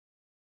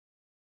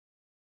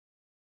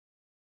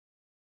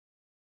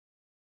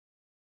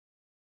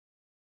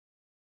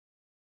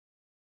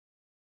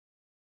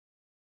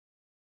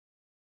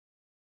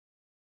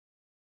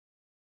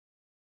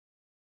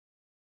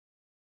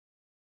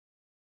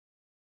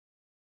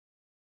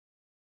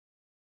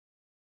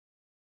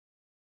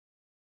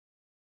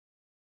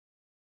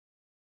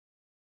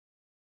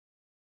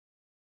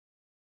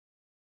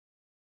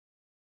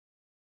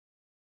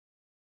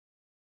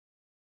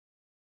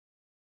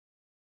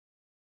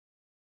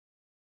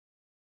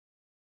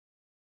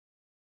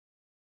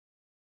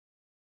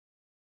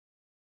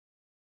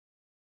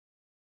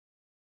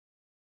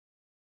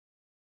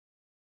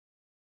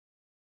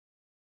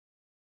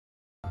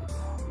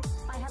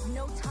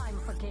no time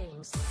for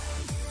games. The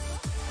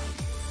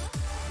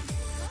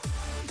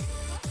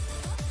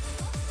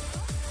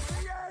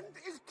end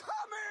is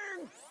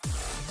coming!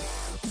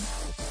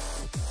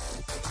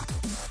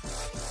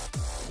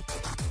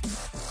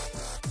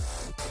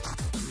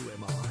 Who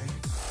am I?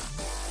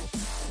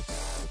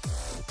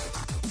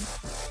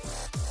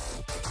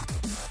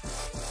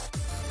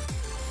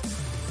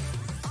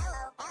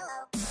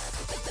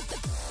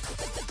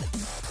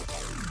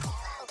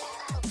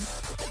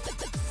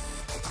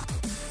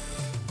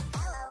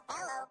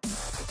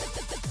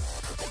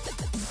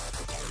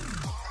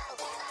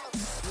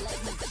 Let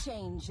me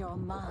change your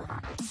mind.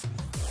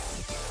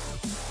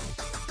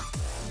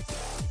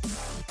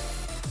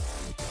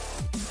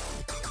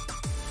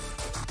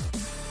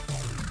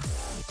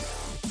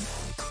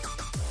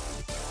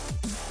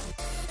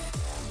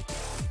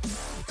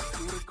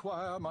 You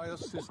require my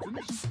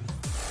assistance?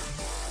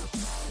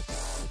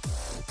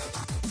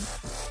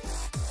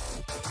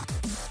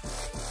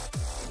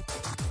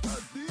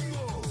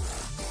 Adios!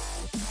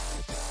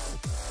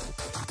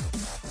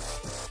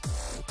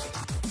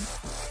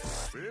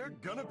 We're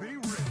gonna be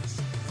rich.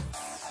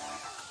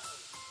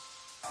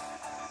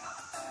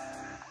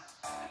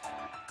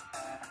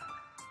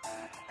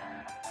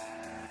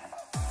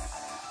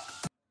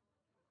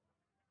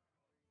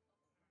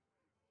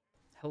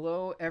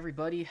 Hello,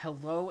 everybody.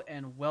 Hello,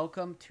 and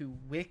welcome to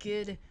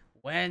Wicked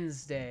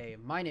Wednesday.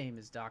 My name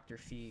is Dr.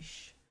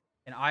 Fish,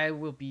 and I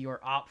will be your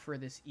op for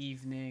this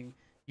evening.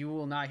 You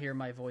will not hear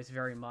my voice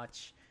very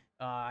much.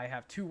 I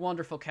have two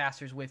wonderful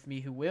casters with me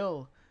who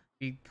will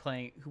be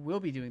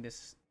doing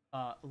this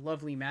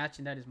lovely match,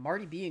 and that is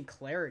Marty B and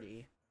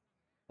Clarity.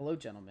 Hello,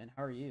 gentlemen.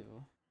 How are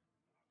you?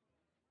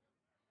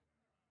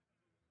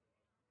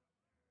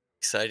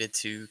 Excited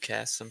to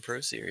cast some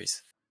Pro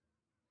Series.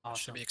 Awesome.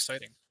 Should be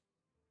exciting.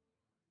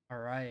 All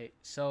right,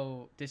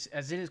 so this,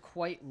 as it is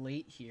quite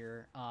late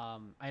here,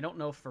 I don't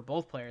know for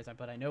both players,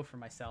 but I know for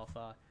myself,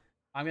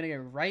 I'm gonna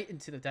get right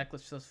into the deck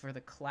list. So for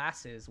the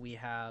classes, we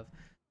have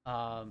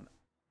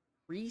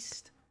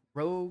Priest,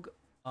 Rogue,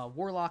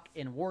 Warlock,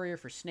 and Warrior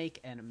for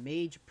Snake, and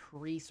Mage,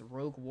 Priest,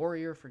 Rogue,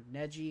 Warrior for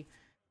Neji.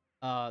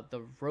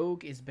 The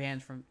Rogue is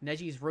banned from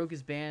Neji's Rogue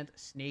is banned.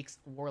 Snake's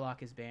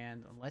Warlock is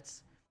banned.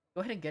 Let's go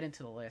ahead and get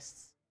into the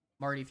lists.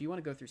 Marty, if you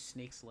want to go through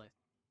Snake's list.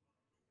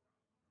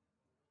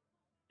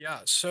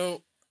 Yeah,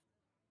 so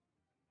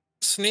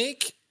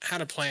Snake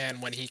had a plan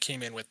when he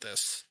came in with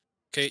this.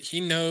 Okay, he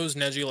knows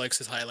Neji likes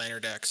his Highlander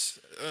decks,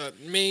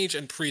 Mage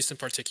and Priest in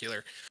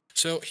particular.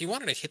 So he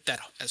wanted to hit that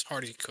as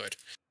hard as he could.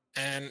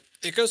 And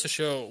it goes to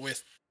show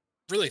with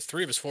really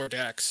 3 of his 4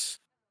 decks,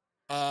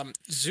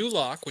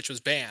 Zulok, which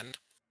was banned,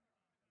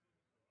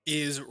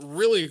 is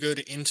really good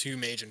into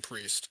Mage and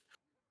Priest.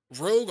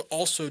 Rogue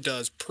also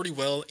does pretty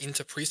well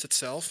into Priest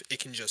itself. It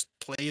can just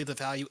play the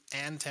value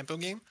and tempo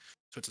game,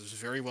 so it does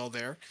very well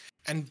there.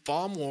 And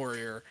Bomb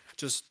Warrior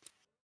just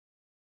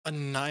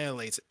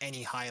annihilates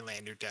any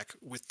Highlander deck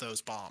with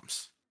those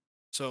bombs.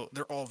 So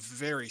they're all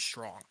very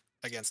strong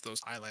against those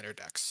Highlander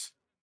decks.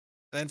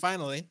 And then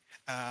finally,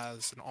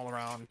 as an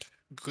all-around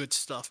good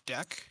stuff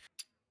deck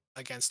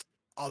against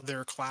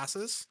other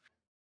classes,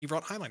 he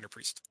brought Highlander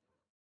Priest.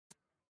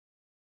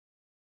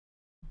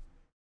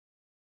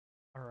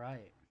 All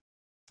right.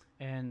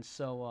 And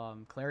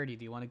so, Clarity,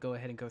 do you want to go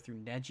ahead and go through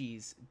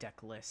Neji's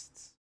deck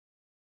lists?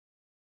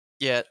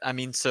 Yeah, I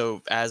mean,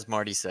 so as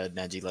Marty said,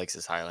 Neji likes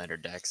his Highlander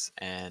decks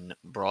and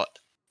brought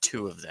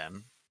 2 of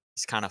them.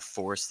 He's kind of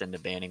forced into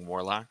banning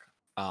Warlock,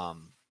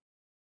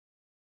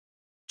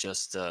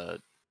 just to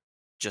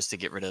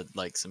get rid of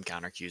like some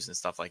counter cues and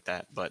stuff like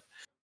that. But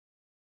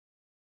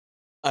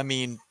I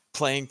mean,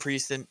 playing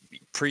Priest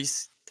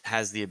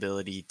has the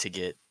ability to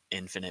get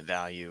infinite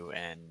value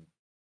and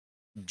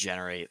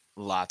generate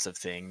lots of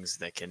things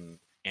that can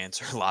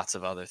answer lots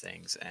of other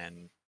things,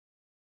 and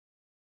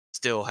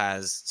still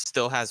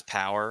has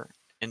power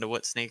into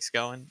what Snake's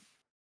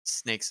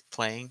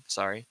playing,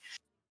 sorry.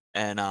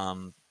 And I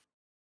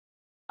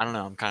don't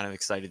know, I'm kind of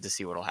excited to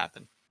see what'll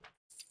happen.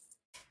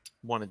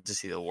 Wanted to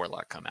see the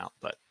Warlock come out,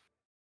 but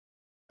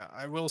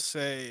I will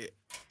say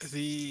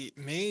the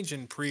Mage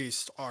and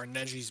Priest are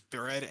Neji's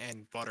bread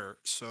and butter,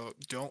 so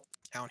don't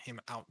count him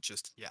out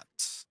just yet.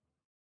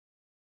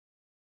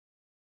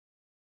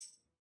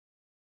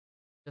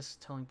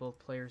 Just telling both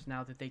players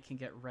now that they can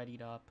get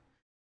readied up.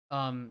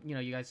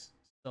 You guys,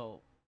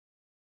 so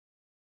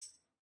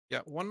Yeah,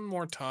 one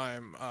more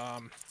time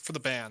for the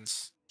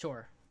bans.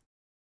 sure.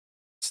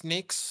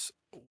 Snake's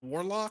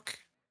Warlock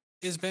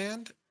is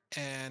banned,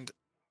 and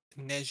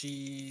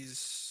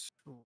Neji's...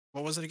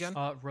 What was it again?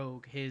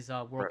 Rogue, his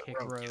World Kick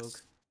Rogue.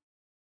 Yes.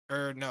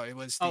 Or no, it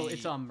was the... Oh,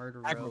 it's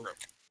Murder Aggro Rogue. Rogue.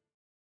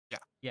 Yeah.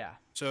 Yeah.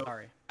 So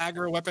Sorry.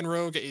 Aggro Weapon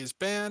Rogue is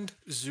banned.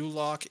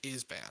 Zulok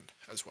is banned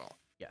as well.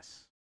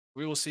 Yes.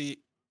 We will see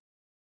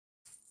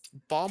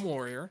Bomb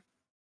Warrior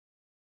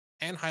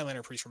and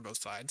Highlander Priest from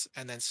both sides.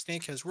 And then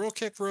Snake has Roll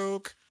Kick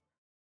Rogue.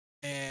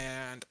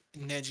 And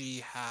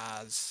Neji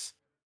has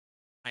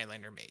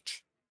Highlander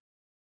Mage.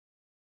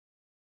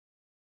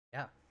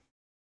 Yeah.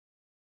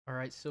 All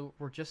right, so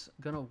we're just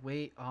gonna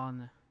wait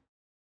on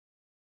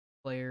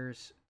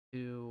players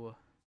to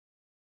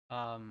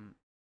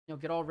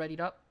get all readied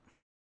up.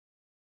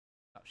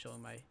 Stop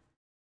showing my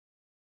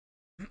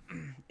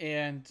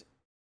and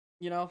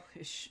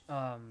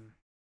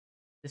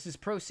this is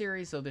Pro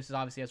Series, so this is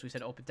obviously, as we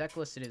said, open deck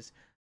list. It is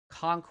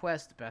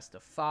Conquest best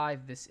of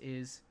 5. This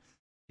is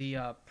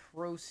the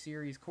Pro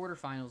Series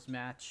quarterfinals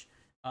match,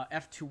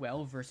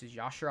 F2L versus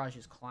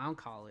Yashiraj's Clown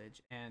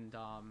College, and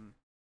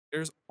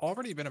There's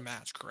already been a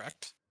match,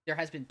 correct? there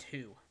has been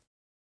 2.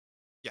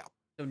 Yeah.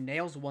 So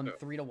Nails won Yeah.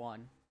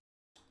 3-1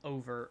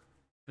 over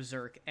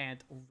Berserk,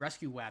 and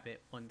Rescue Wabbit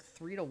won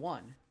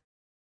 3-1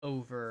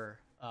 over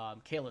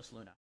Kalis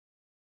Luna.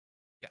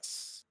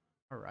 Yes.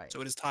 All right.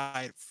 So it is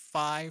tied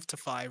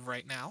 5-5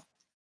 right now.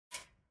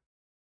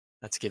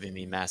 That's giving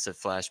me massive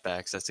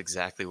flashbacks. That's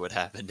exactly what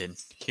happened in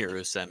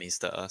Hero Semis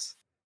to us.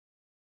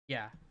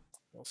 Yeah.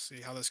 We'll see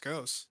how this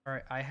goes. All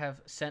right. I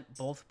have sent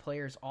both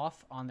players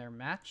off on their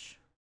match.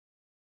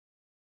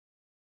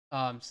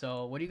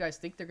 So what do you guys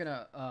think they're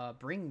gonna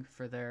bring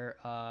for their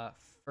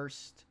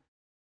first?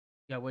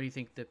 Yeah, what do you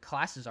think the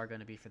classes are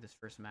gonna be for this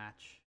first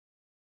match?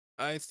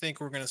 I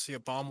think we're going to see a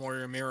Bomb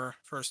Warrior Mirror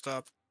first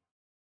up.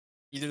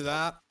 Either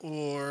that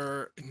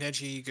or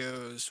Neji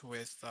goes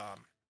with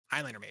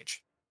Highlander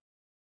Mage.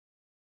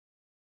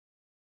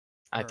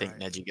 I think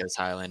Alright. Neji goes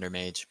Highlander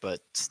Mage, but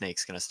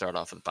Snake's gonna start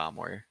off with Bomb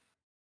Warrior.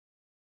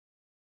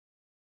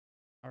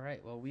 All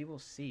right. Well, we will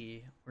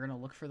see. We're gonna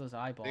look for those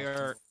eyeballs.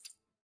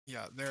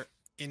 They're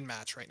in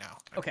match right now.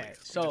 I Okay, believe. I'm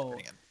just so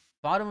putting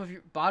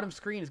in. bottom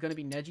screen is going to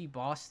be Neji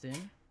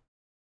Boston,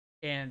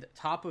 and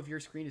top of your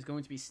screen is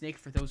going to be Snake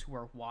for those who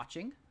are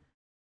watching.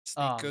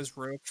 Snake goes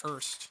rogue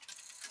first.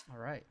 All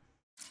right.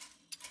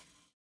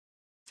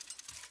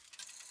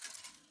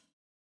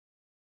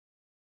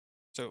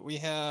 So we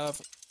have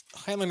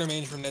Highlander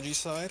Mage from Neji's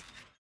side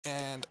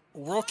and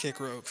World Kick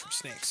Rogue from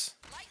Snake's.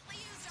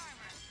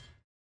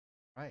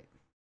 Right.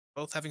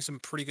 Both having some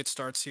pretty good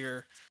starts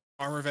here.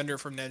 Armor Vendor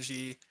from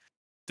Neji.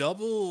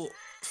 Double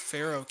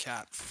Pharaoh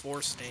Cat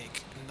for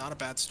Snake. Not a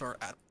bad start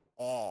at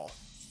all.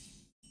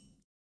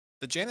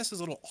 The Janus is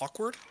a little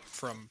awkward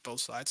from both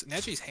sides.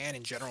 Neji's hand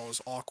in general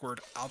is awkward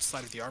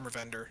outside of the Armor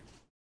Vendor.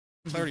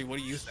 Clarity, what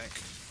do you think?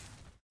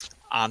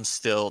 I'm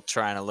still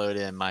trying to load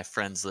in. My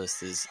friends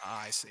list is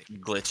I see.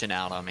 glitching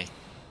out on me.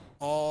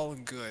 All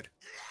good.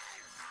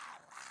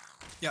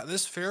 Yeah,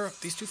 these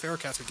two Pharaoh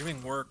Cats are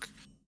doing work.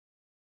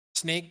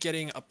 Snake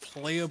getting a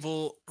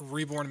playable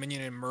Reborn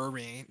minion in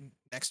Mermaid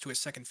next to his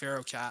second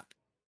Pharaoh Cat.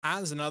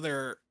 Has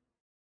another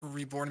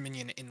Reborn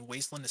minion in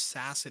Wasteland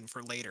Assassin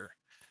for later.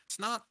 It's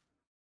not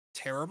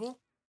terrible.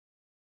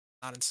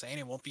 Not insane.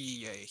 It won't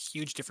be a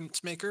huge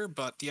difference maker,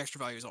 but the extra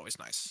value is always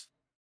nice.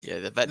 Yeah,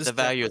 the This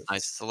value is Zephyrus-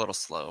 nice. It's a little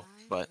slow,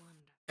 but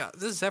Yeah,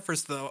 this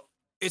Zephyrus, though,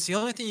 it's the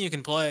only thing you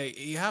can play.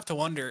 You have to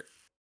wonder,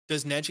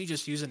 does Neji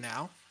just use it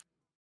now?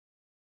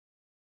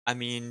 I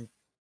mean,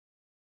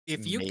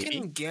 If you maybe.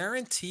 can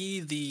guarantee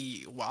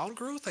the wild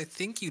growth, I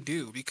think you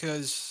do,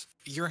 because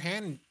your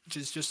hand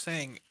is just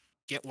saying,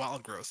 get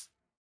wild growth.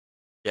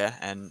 Yeah,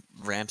 and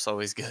ramp's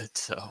always good,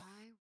 so.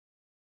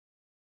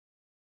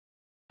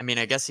 I mean,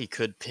 I guess he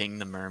could ping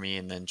the Mermy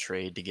and then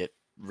trade to get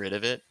rid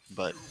of it,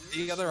 but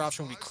The other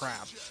option would be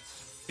Crab,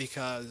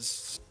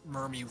 because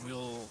Mermy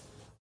will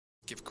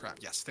give Crab.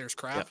 Yes, there's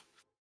Crab. Yep.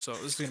 So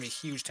this is going to be a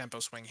huge tempo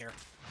swing here.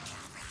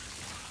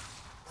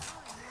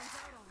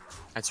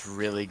 that's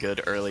really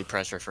good early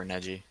pressure for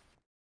Neji.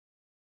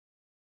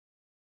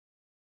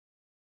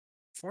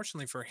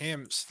 Fortunately for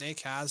him,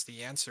 Snake has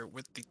the answer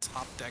with the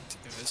top deck to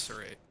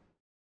eviscerate.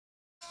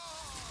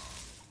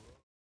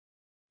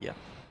 Yeah.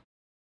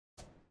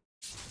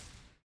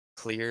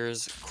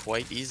 Clears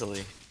quite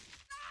easily.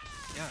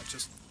 Yeah,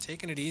 just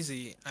taking it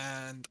easy,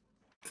 and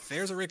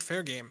there's a rigged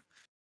fair game.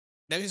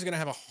 Neji's going to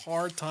have a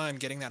hard time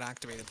getting that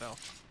activated, though.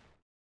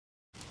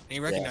 And he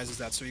recognizes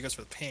that, so he goes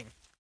for the ping.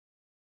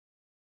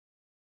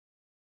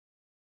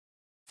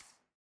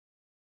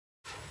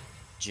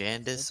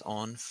 Jandis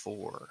on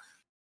 4.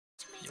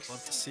 You'd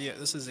love to see it.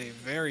 This is a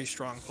very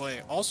strong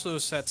play. Also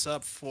sets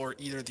up for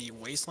either the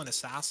Wasteland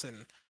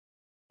Assassin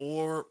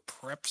or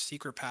Prep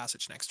Secret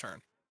Passage next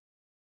turn.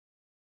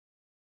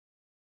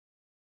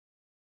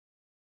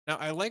 Now,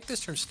 I like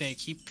this from Snake.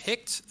 He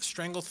picked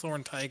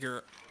Stranglethorn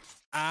Tiger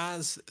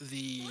as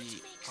the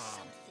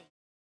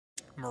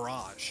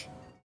Mirage.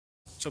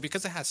 So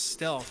because it has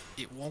stealth,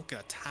 it won't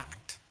get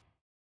attacked.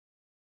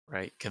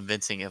 Right,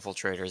 convincing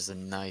infiltrator is a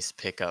nice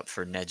pickup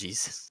for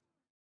Neji's.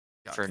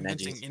 Yeah, For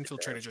convincing Neji's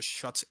Infiltrator just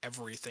shuts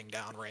everything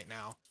down right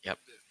now. Yep.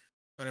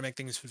 Going to make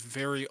things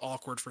very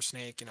awkward for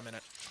Snake in a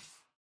minute.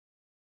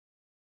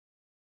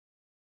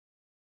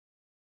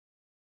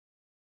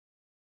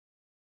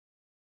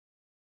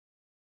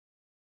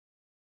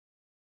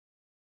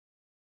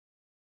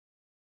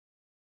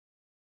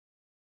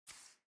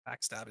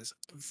 Backstab is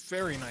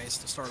very nice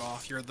to start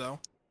off here, though.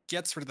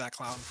 Gets rid of that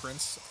Clown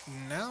Prince.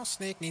 Now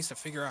Snake needs to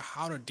figure out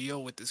how to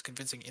deal with this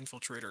convincing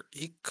Infiltrator.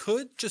 He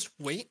could just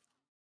wait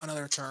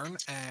another turn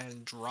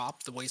and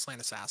drop the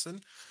Wasteland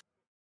Assassin.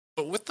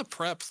 But with the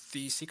prep,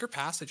 the Secret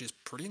Passage is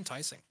pretty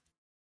enticing.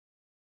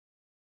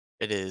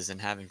 It is,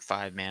 and having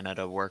 5 mana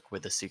to work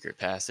with a secret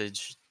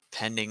passage,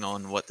 depending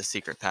on what the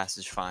secret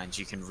passage finds,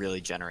 you can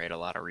really generate a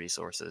lot of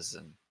resources.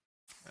 And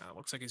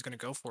Looks like he's going to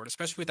go for it,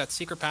 especially with that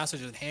secret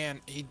passage in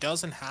hand. He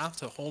doesn't have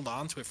to hold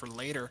on to it for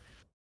later.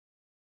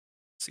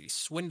 Let's see,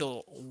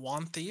 Swindle,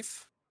 Wand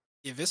Thief,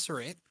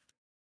 Eviscerate,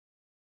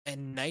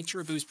 and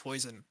Nitro Boost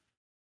Poison.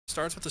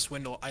 Starts with the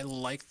Swindle. I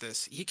like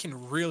this. He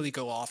can really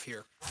go off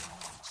here.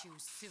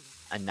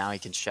 and now he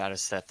can Shadow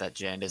Step that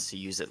Jandis to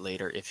use it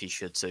later if he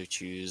should so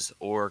choose,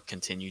 or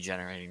continue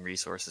generating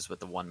resources with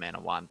the 1 mana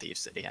Wand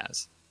Thieves that he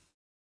has.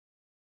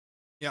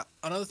 Yeah,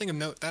 another thing of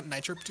note, that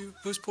Nitro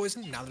Boost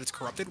Poison, now that it's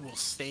corrupted, will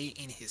stay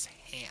in his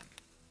hand.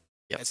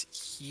 Yep.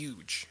 That's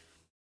huge.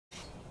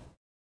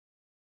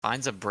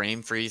 Finds a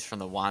Brain Freeze from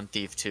the Wand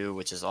Thief too,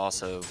 which is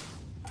also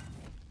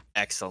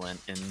excellent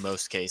in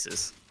most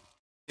cases.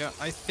 Yeah,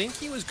 I think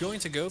he was going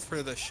to go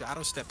for the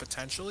Shadow Step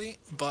potentially,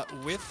 but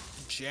with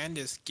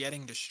Jandis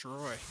getting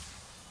destroyed,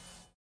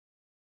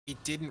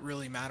 it didn't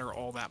really matter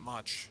all that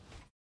much.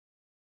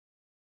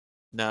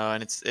 No,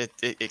 and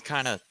it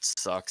kind of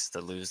sucks to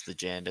lose the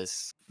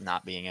Jandis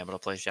not being able to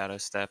play Shadow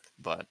Step,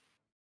 but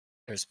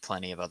there's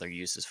plenty of other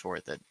uses for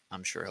it that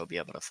I'm sure he'll be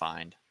able to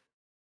find.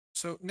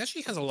 So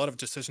Neji has a lot of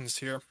decisions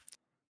here.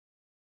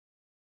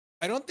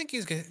 I don't think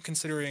he's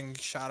considering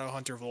Shadow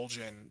Hunter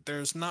Vol'jin.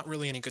 There's not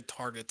really any good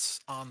targets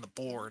on the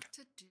board.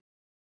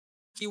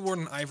 Keyword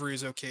and Ivory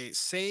is okay.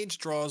 Sage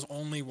draws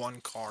only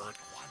 1 card.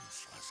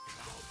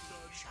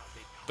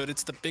 But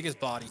it's the biggest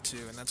body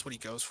too, and that's what he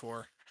goes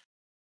for.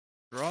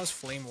 Draws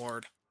Flame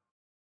Ward.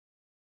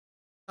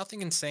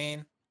 Nothing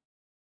insane.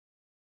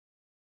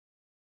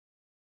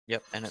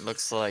 Yep, and it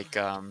looks like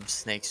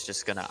Snake's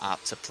just gonna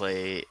opt to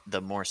play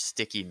the more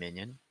sticky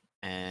minion,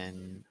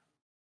 and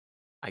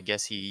I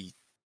guess he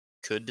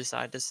could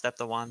decide to step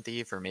the Wand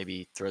Thief, or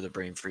maybe throw the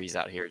Brain Freeze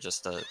out here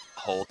just to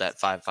hold that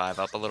 5/5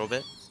 up a little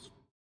bit.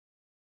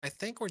 I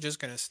think we're just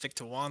going to stick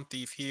to Wand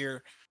Thief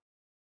here.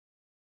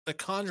 The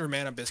Conjure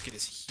Mana Biscuit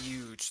is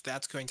huge.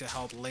 That's going to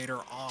help later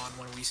on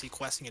when we see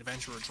Questing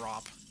Adventurer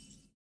drop.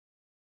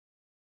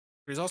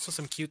 There's also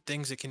some cute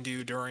things it can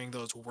do during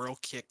those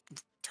World Kick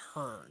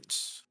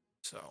turns.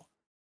 So,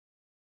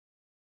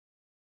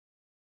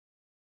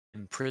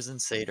 Imprison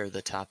Satyr,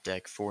 the top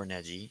deck for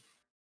Neji.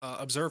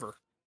 Observer.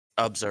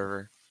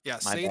 Observer. Yeah,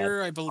 My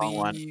Satyr, bad. I Wrong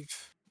one.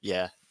 believe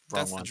Yeah, wrong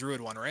that's one. the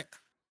Druid one, right?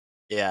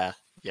 Yeah,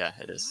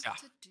 it is. Yeah.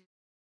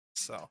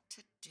 So,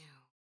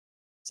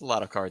 It's a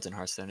lot of cards in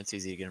Hearthstone. It's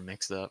easy to get them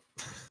mixed up.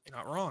 you're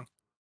not wrong.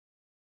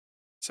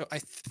 So I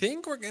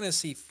think we're going to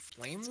see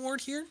Flame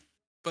Ward here,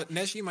 but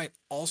Neji might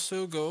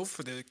also go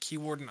for the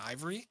Keyword and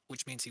Ivory,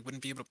 which means he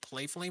wouldn't be able to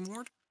play Flame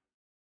Ward.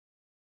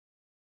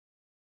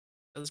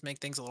 Does make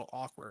things a little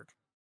awkward.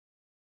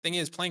 Thing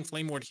is, playing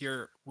Flame Ward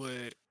here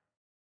would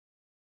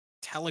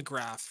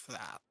telegraph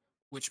that,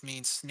 which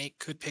means Snake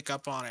could pick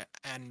up on it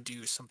and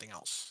do something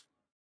else.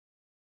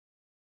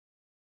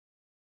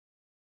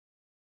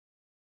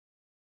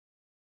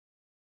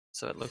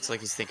 So it looks like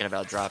he's thinking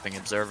about dropping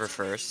Observer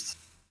first.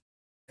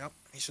 Yep,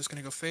 he's just going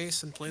to go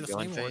face and play the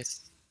Going Flame Ward.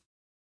 face.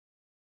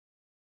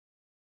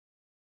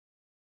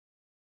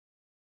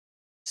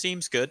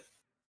 Seems good.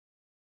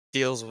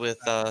 Deals with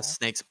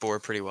Snake's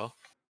board pretty well.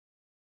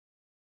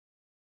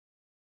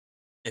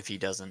 If he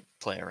doesn't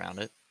play around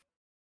it.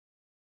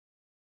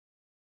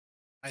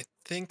 I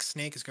think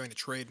Snake is going to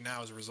trade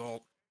now as a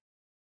result.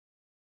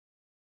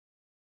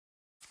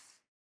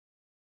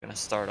 Gonna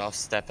start off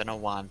stepping a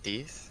Wand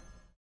Thief.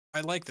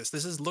 I like this.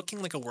 This is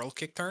looking like a World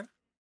Kick turn.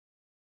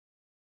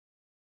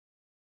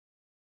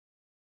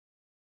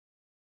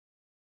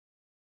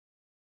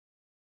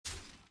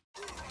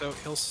 So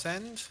he'll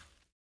send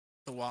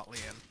the Watley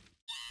in.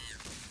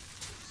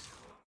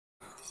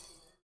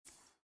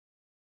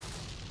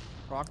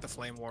 Proc the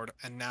Flame Ward,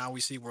 and now we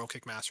see World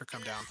Kick Master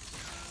come down.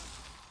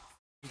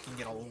 He can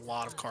get a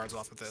lot of cards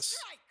off of this.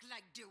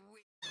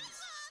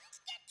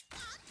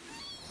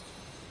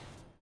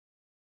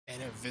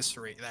 And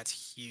Eviscerate,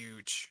 that's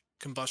huge.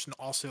 Combustion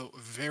also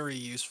very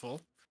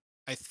useful.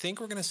 I think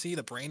we're going to see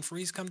the Brain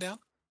Freeze come down.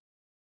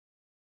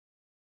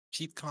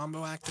 Cheap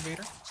combo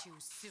activator.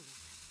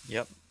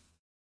 Yep.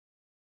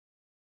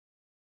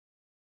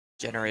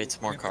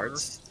 Generates more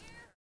cards.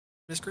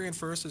 Miscreant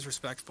first is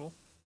respectable.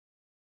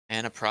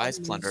 And a prize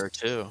plunderer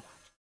too.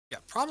 Yeah,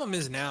 problem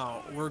is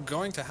now we're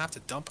going to have to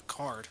dump a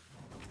card.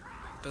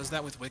 Does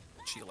that with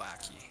Witchy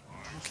Lackey.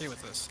 I'm okay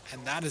with this.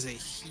 And that is a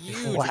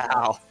huge...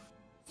 Wow.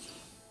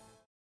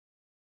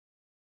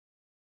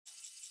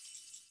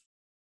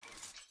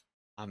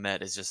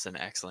 Ahmet is just an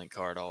excellent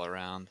card all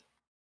around.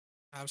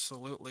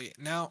 Absolutely.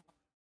 Now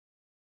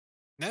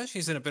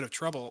she's in a bit of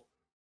trouble.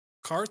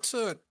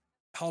 Karta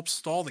helps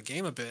stall the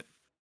game a bit,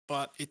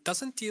 but it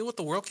doesn't deal with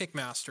the World Kick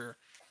Master.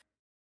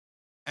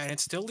 And it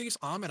still leaves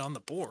Ahmed on the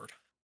board.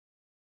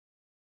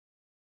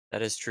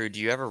 That is true. Do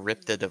you ever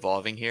rip the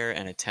Devolving here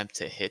and attempt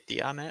to hit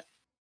the Ahmet?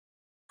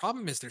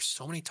 Problem is there's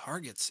so many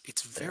targets,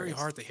 it's very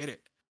hard to hit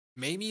it.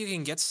 Maybe you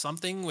can get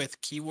something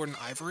with Keyword and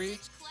Ivory,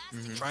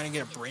 trying to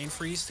get a Brain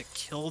Freeze to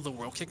kill the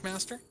World Kick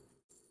Master.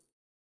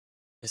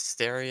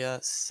 Hysteria,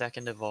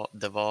 second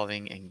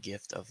devolving, and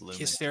gift of luminous.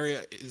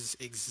 Hysteria is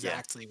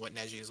exactly what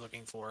Neji is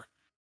looking for.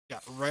 Yeah,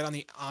 right on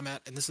the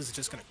Amet, and this is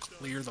just going to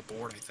clear the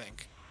board, I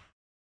think.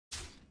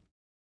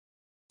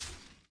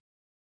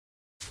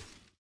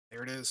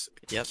 There it is.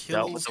 Yep, Kills.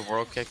 dealt with the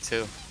world kick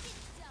too.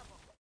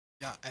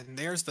 Yeah, and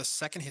there's the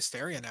second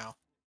Hysteria now.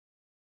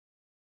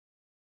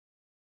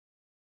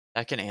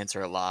 That can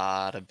answer a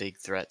lot of big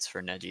threats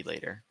for Neji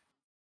later.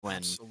 When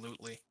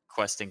Absolutely.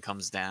 questing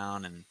comes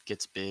down and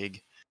gets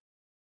big.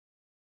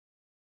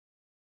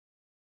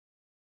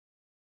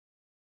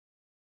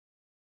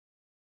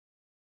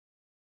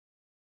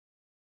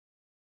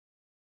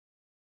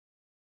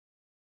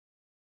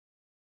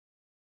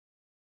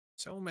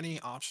 So many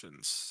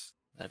options.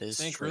 That is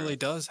Snake true. really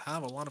does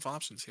have a lot of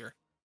options here.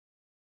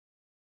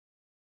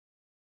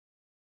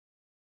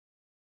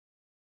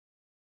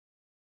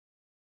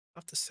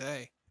 Tough to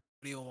say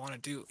what he'll want to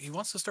do. He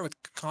wants to start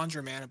with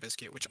Conjure Mana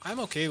Biscuit, which I'm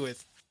okay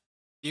with.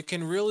 You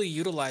can really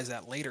utilize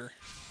that later.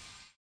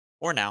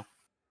 Or now.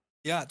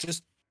 Yeah,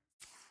 just...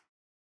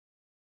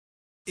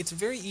 It's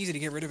very easy to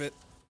get rid of it.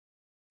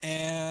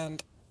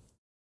 And...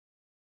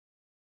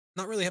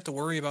 not really have to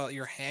worry about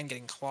your hand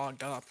getting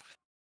clogged up.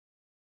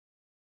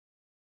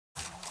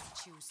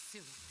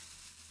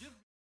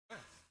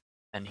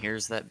 And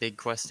here's that big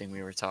questing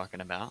we were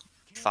talking about.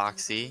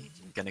 Foxy,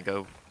 gonna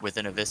go with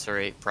an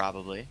Eviscerate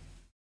probably.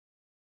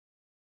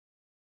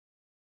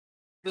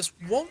 This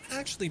won't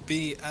actually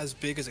be as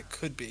big as it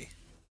could be.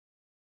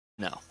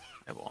 No,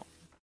 it won't.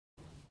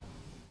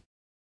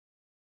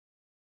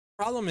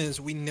 Problem is,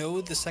 we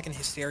know the second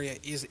Hysteria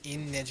is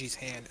in Neji's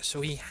hand,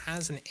 so he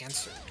has an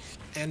answer.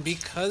 And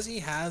because he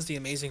has the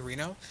amazing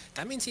Reno,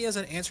 that means he has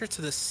an answer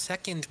to the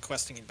second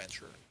questing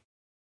adventure.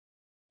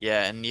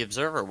 Yeah, and the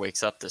Observer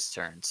wakes up this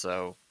turn,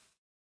 so...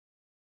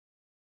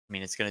 I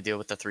mean, it's going to deal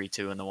with the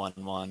 3-2 and the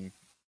 1-1,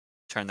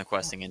 turn the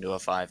questing into a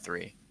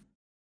 5-3.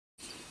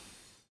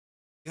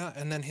 Yeah,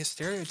 and then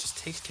Hysteria just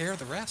takes care of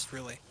the rest,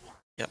 really.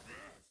 Yep.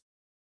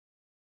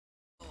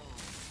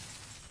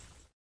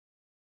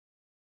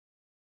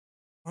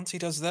 Once he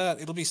does that,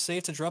 it'll be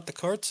safe to drop the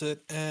card set,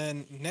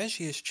 and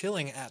Neji is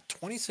chilling at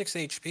 26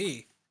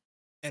 HP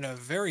and a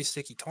very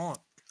sticky taunt.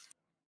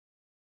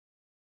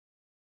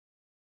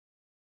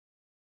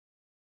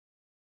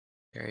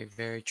 Very,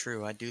 very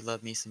true. I do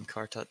love me some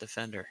Kartut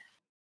Defender.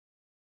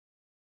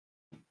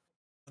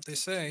 What they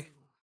say,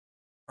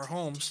 our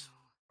homes,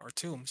 our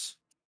tombs.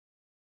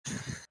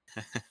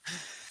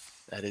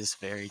 That is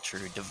very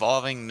true.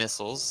 Devolving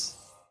Missiles.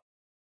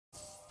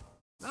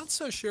 Not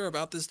so sure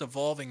about this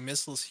devolving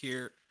missiles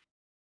here.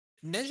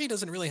 Neji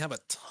doesn't really have a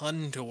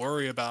ton to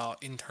worry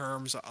about in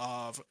terms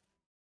of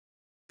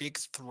big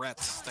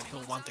threats that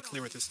he'll want to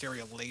clear with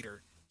Hysteria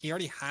later. He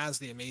already has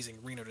the amazing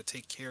Reno to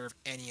take care of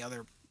any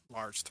other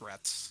large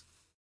threats.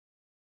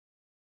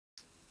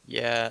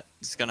 Yeah,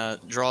 he's gonna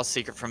draw a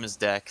secret from his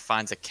deck,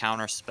 finds a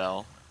counter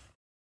spell,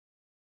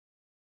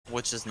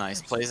 which is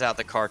nice. Plays out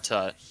the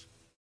Kartut.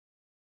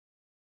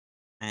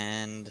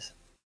 And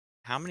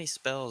how many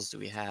spells do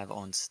we have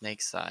on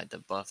Snake's side to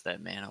buff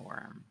that Mana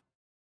Worm?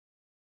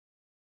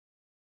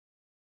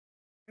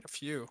 Quite a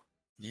few.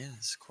 Yeah,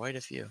 it's quite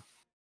a few.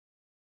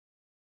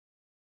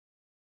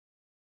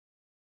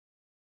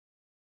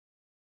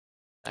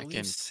 I That believe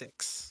can,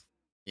 6.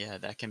 yeah,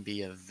 that can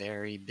be a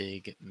very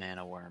big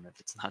Mana Worm if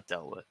it's not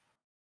dealt with.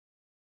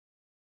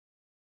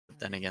 But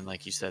then again,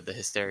 like you said, the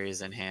Hysteria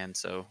is in hand,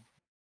 so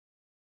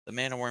the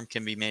Mana Worm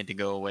can be made to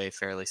go away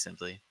fairly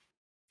simply.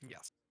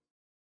 Yes.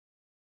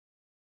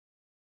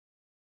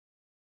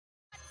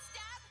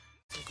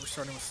 I think we're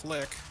starting with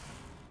Flick.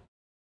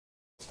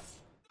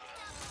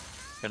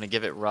 Gonna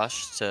give it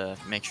Rush to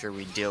make sure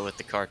we deal with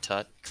the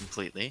Kartut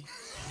completely.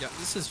 Yeah,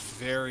 this is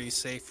very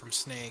safe from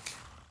Snake.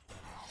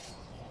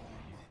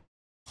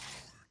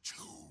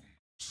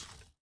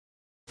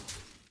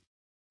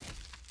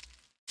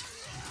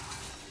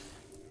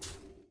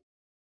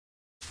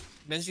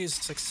 Neji has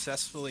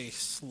successfully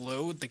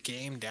slowed the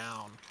game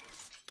down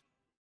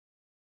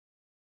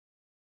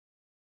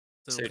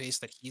to the So- pace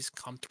that he's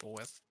comfortable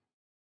with.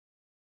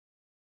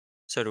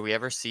 So do we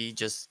ever see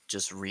just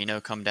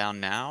Reno come down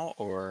now,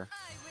 or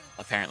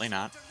apparently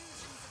not?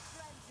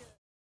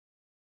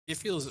 It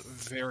feels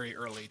very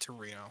early to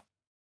Reno,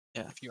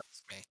 Yeah. if you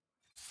ask me.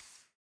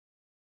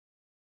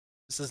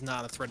 This is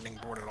not a threatening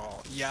board at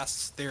all.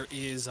 Yes, there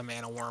is a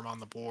Mana Worm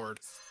on the board,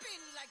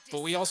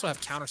 but we also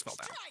have Counterspell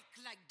down.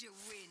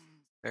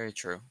 Very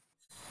true.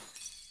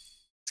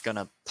 It's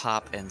gonna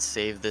pop and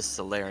save this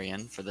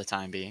Solarian for the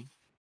time being.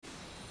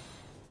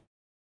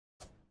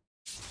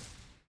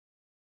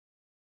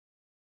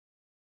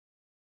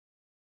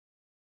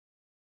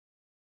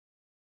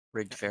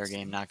 Rigged fair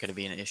game not gonna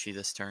be an issue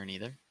this turn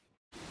either.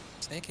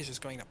 Snake is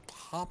just going to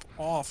pop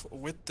off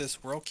with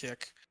this Whirl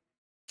Kick.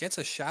 Gets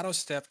a Shadow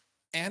Step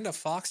and a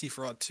Foxy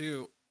Fraud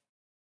too.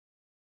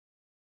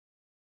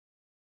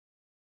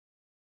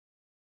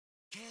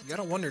 You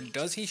gotta wonder,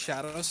 does he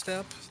Shadow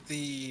Step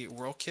the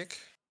Whirl Kick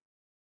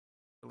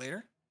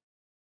later?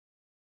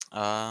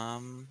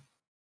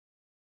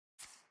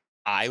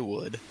 I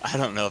would. I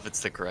don't know if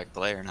it's the correct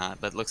play or not,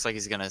 but it looks like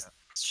he's gonna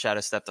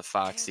Shadow Step the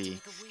Foxy,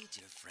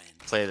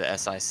 play the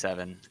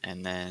SI7,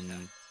 and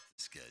then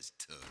This guy's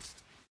toast.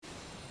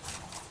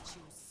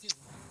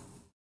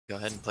 go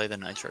ahead and play the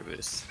Nitro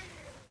Boost.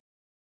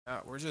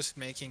 We're just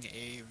making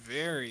a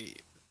very,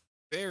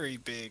 very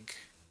big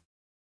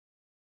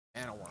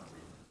mana worm.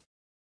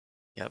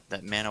 Yep,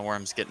 that Mana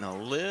Worm's getting a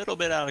little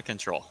bit out of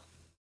control.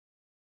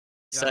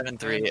 Yeah,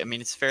 7-3. and- I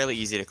mean, it's fairly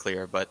easy to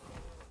clear, but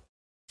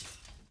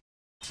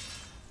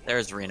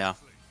there's Reno.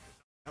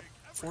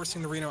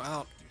 Forcing the Reno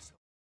out.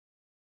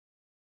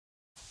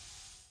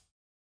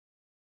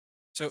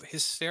 So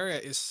Hysteria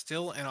is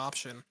still an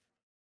option.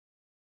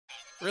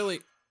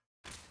 Really,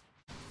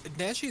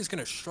 Neji is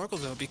going to struggle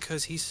though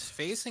because he's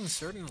facing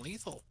certain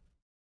lethal.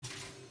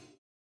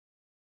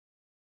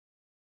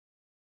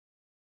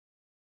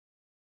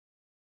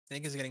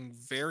 Snake is getting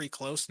very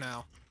close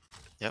now.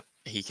 Yep,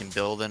 he can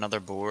build another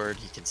board.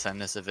 He can send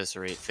this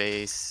Eviscerate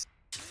face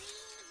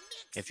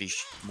if he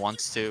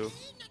wants to.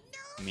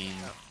 I mean,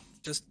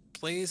 Just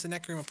plays the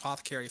Necroom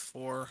Apothecary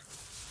for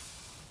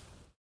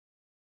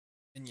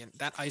minion.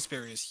 That Ice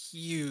Barrier is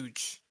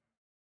huge.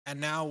 And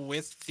now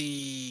with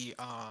the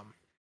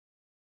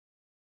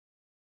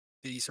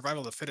Survival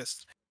of the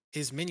Fittest,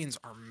 his minions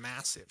are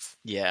massive.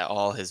 yeah,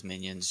 all his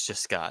minions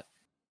just got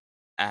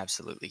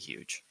absolutely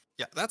huge.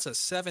 Yeah, that's a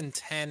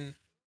 7/10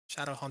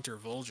 Shadowhunter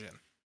Vol'jin.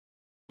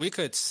 We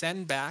could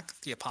send back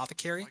the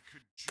Apothecary,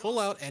 pull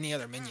out any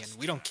other minion.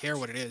 We don't care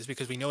what it is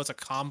because we know it's a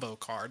combo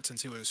card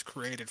since it was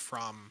created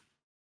from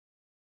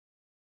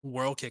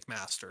World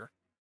Kickmaster.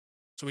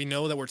 So we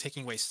know that we're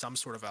taking away some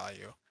sort of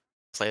value.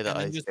 Play the And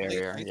then Ice just play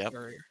Barrier. Ice Yep,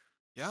 Barrier.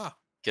 Yeah.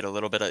 get a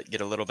little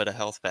bit of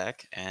health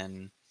back,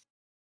 and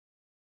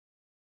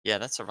yeah,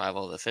 that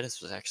Survival of the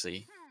Fittest was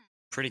actually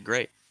pretty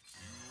great.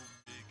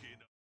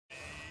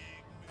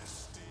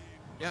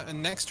 Yeah,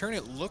 and next turn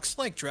it looks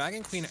like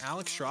Dragon Queen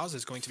Alex Strauss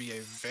is going to be a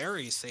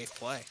very safe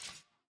play.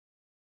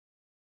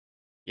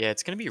 Yeah,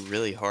 it's gonna be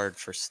really hard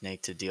for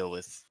Snake to deal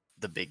with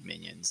the big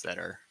minions that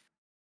are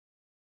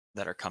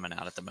coming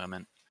out at the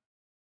moment.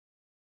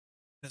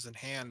 Is in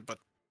hand, but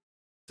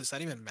does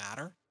that even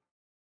matter?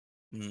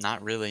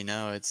 Not really.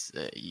 No, it's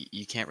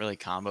you can't really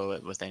combo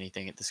it with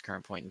anything at this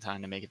current point in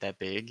time to make it that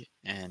big,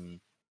 and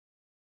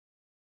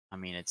I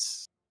mean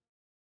it's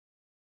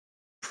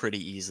pretty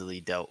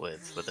easily dealt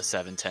with a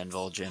 7-10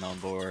 Vol'jin on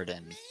board,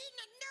 and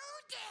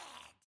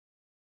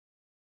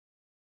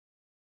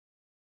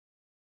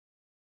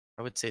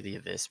I would say the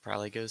Abyss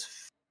probably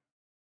goes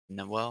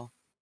no, well,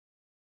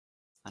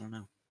 I don't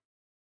know.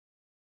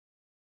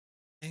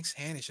 Snake's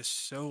hand is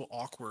just so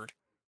awkward.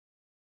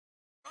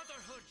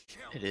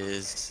 It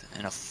is,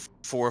 and a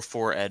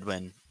 4-4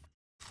 Edwin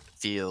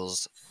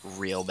feels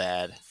real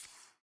bad.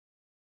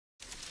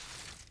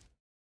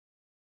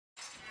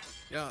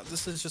 Yeah,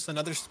 this is just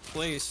another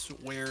place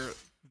where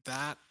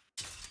that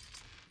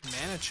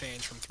mana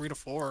change from 3 to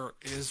 4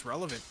 is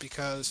relevant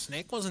because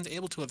Snake wasn't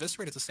able to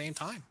eviscerate at the same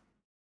time.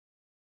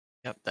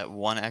 Yep, that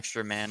one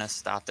extra mana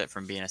stopped it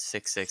from being a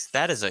 6-6.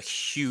 That is a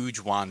huge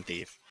Wand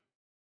Thief.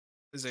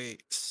 Is a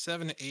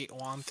 7/8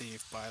 Wand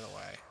Thief, by the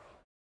way.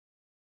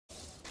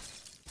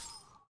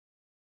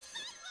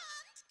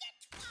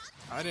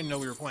 I didn't know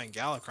we were playing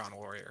Galakron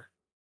Warrior.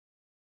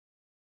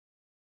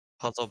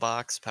 Puzzle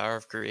Box, Power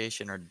of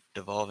Creation, or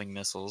Devolving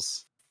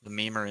Missiles. The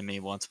memer in me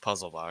wants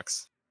Puzzle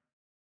Box.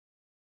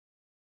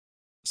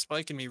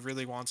 Spike in me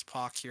really wants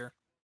Pock here.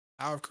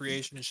 Power of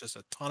Creation is just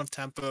a ton of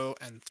tempo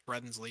and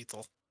threatens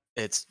lethal.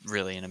 It's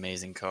really an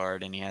amazing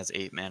card, and he has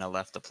 8 mana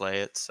left to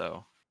play it,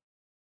 so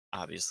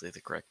obviously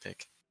the correct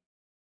pick.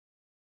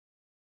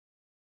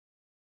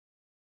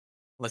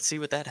 Let's see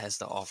what that has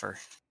to offer.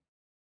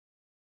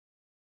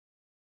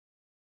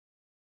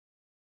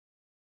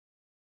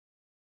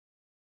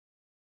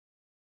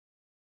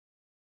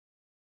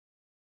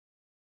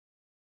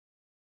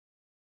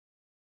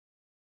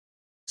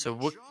 So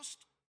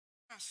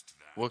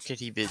what could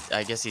he be?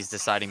 I guess he's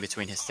deciding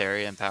between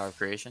Hysteria and Power of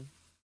Creation.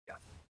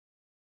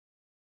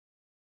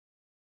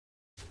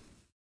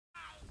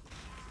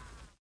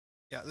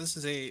 Yeah, this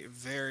is a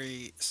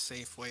very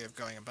safe way of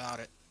going about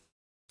it.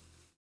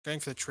 Going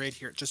for the trade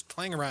here, just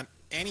playing around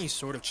any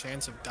sort of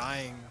chance of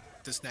dying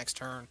this next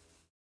turn.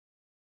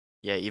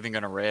 Yeah, even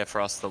gonna Ray of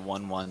Frost the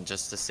 1/1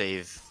 just to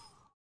save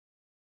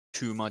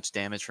too much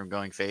damage from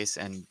going face,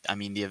 and I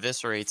mean the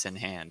Eviscerate's in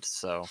hand,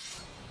 so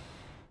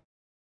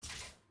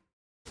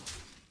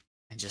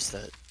and just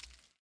a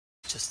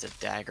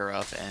dagger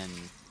up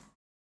and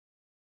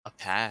a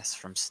pass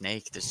from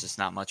Snake. There's just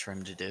not much for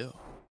him to do.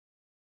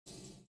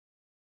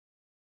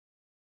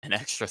 An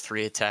extra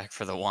 3 attack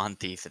for the Wand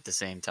Thief at the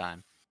same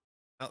time.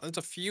 Now, there's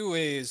a few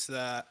ways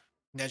that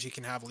Neji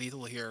can have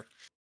lethal here.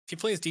 If he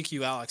plays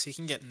DQ Alex, he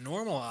can get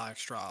normal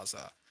Alex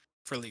Straza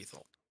for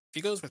lethal. If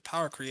he goes with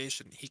Power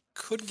Creation, he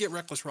could get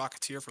Reckless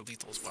Rocketeer for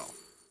lethal as well.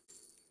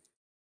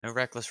 No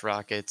Reckless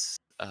Rockets.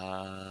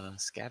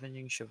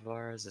 Scavenging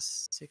Shavar is a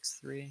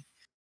 6/3.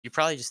 You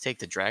probably just take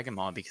the Dragon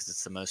Maw because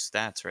it's the most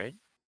stats, right?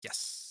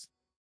 Yes.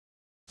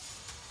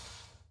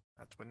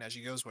 That's what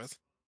Neji goes with.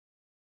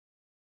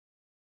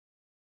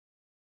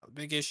 The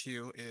big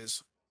issue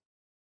is,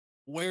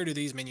 where do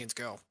these minions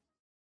go?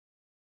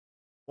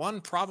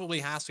 One probably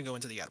has to go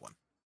into the Edwin.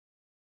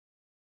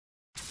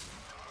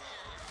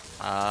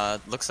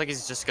 Looks like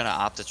he's just gonna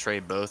opt to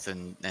trade both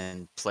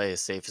and play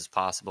as safe as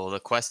possible. The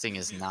questing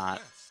is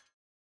not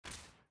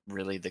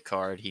really the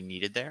card he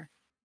needed there.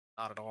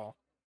 Not at all.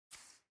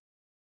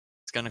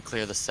 It's gonna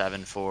clear the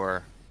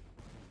 7-4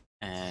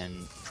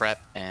 and prep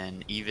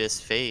and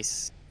Evis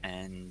face,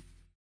 and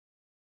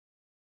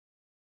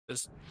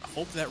Just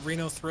hope that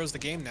Reno throws the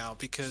game now,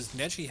 because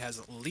Neji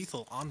has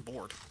lethal on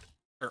board.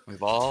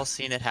 we've all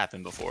seen it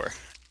happen before.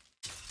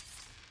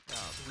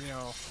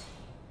 Reno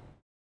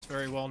is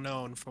very well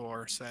known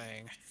for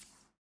saying,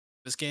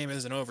 this game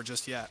isn't over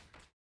just yet.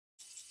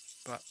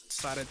 But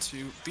decided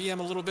to BM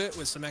a little bit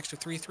with some extra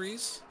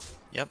 3-3s.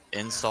 Yep,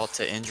 insult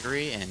to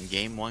injury, and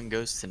game 1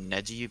 goes to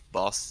Neji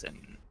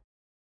Boston.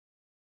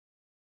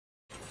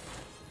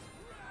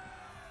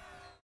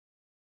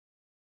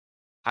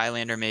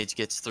 Highlander Mage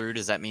gets through.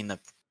 Does that mean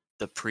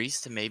the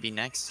Priest may be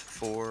next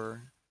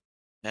for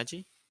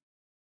Neji?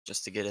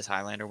 Just to get his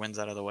Highlander wins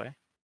out of the way?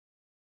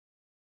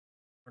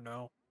 Or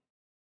no.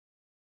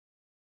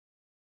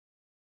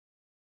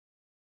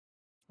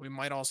 We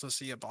might also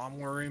see a Bomb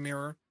Warrior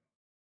mirror.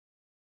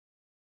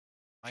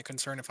 My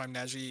concern if I'm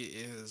Neji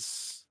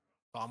is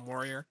Bomb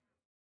Warrior,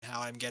 and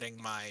how I'm getting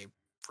my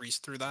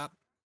Priest through that.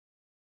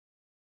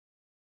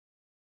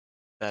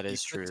 That You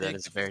is could true. That take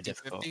is the very 50-50.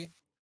 difficult.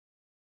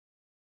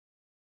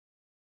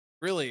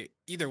 Really,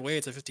 either way,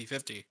 it's a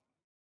 50-50.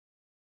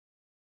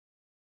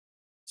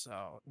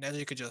 So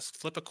Neji could just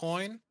flip a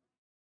coin,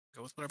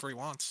 go with whatever he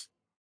wants.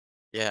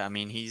 Yeah, I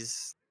mean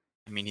he's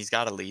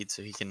got a lead,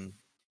 so he can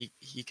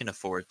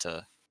afford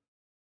to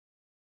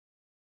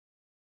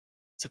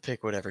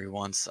pick whatever he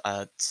wants.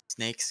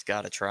 Snake's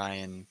got to try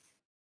and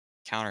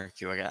counter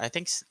Q. I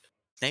think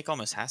Snake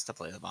almost has to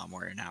play the Bomb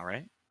Warrior now,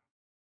 right?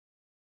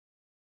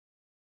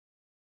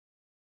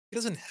 He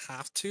doesn't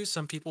have to.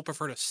 Some people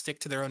prefer to stick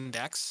to their own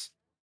decks.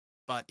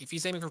 But if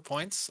he's aiming for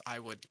points, I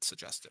would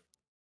suggest it.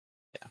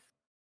 Yeah.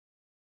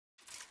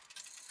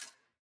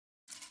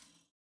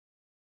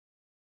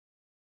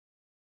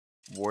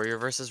 Warrior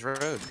versus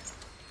Rogue.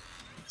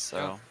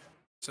 So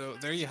So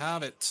there you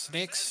have it.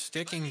 Snake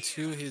sticking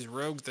to his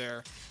rogue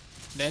there.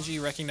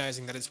 Neji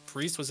recognizing that his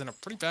priest was in a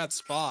pretty bad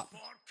spot.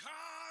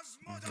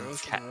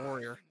 Goes for the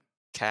warrior.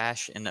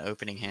 cash in the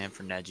opening hand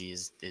for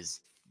Neji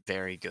is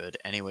very good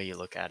any way you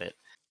look at it.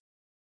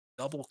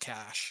 Double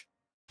cash.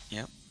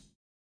 Yep.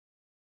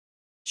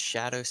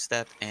 Shadow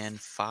Step and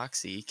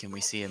Foxy. Can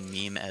we see a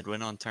meme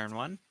Edwin on turn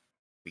 1?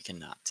 We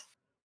cannot.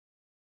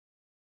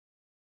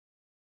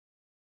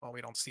 Well,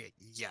 we don't see it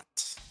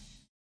yet.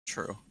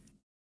 True.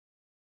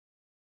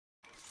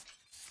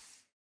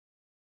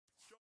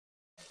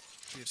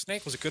 If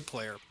Snake was a good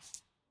player,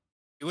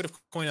 he would have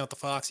coined out the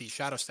Foxy,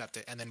 Shadow Stepped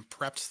it, and then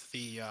prepped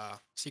the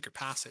secret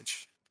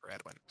passage for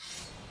Edwin.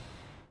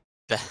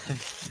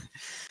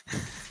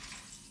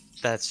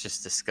 That's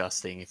just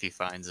disgusting if he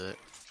finds it.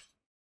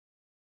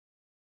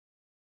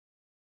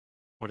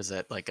 What is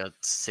that, like a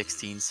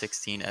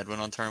 16-16 Edwin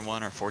on turn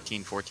 1 or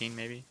 14-14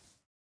 maybe?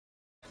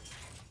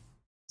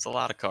 It's a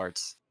lot of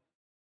cards.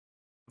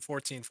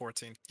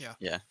 14-14, yeah.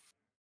 Yeah.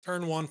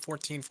 Turn 1,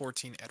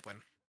 14-14 Edwin.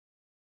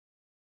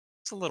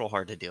 It's a little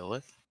hard to deal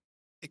with.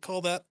 They call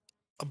that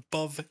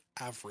above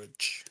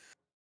average.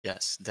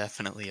 Yes,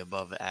 definitely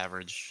above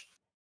average.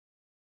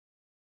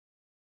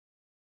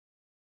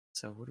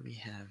 So what do we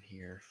have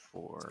here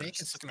for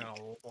Snake is looking at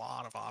a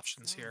lot of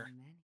options here.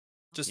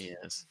 Just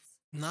Yes.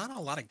 not a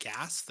lot of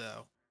gas,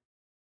 though.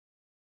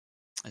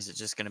 Is it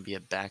just going to be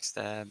a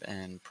backstab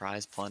and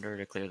prize plunder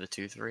to clear the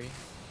 2-3?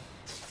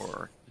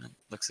 Or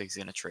looks like he's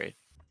going to trade.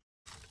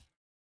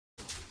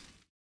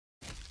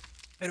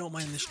 I don't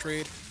mind this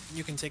trade.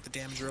 You can take the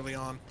damage early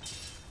on.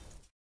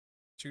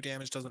 2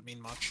 damage doesn't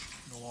mean much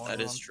in the long run.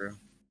 That is true.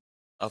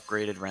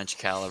 Upgraded wrench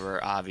caliber,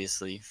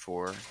 obviously,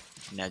 for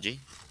Neji.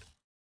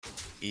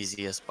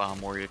 Easiest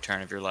Bomb Warrior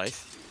turn of your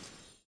life.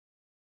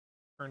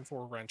 Turn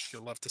 4 wrench,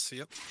 you'll love to see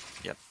it.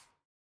 Yep.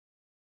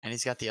 And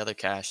he's got the other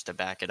cash to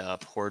back it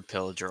up. Horde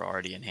Pillager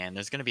already in hand.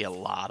 There's going to be a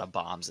lot of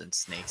bombs in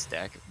Snake's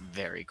deck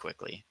very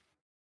quickly.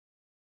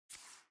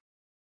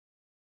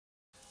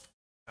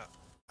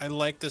 I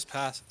like this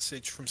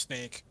passage from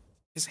Snake.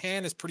 His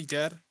hand is pretty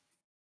dead.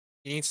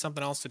 He needs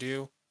something else to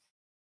do.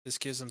 This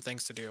gives him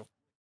things to do.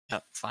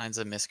 Yep, finds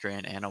a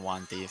Miscreant and a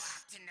Wand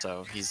Thief.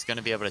 So he's going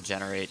to be able to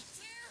generate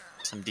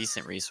some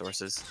decent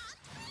resources.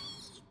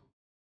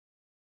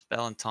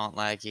 Spell and Taunt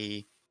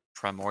Laggy,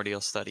 Primordial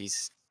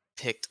Studies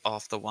picked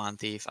off the Wand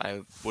Thief,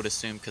 I would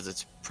assume, because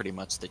it's pretty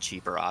much the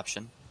cheaper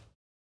option.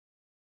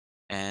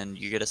 And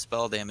you get a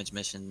spell damage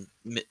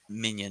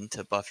minion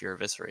to buff your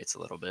eviscerates a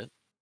little bit.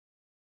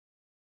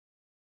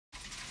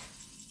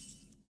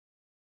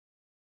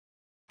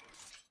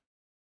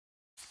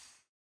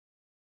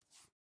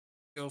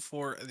 Go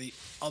for the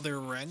other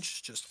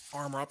wrench. Just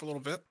armor up a little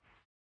bit.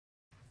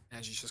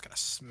 And she's just gonna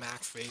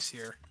smack face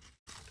here.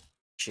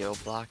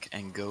 Shield block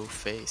and go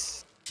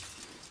face.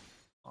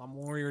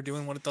 Warrior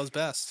doing what it does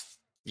best.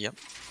 Yep.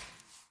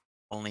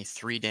 Only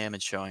 3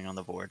 damage showing on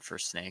the board for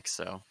Snake,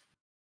 so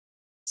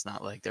it's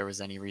not like there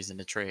was any reason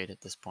to trade at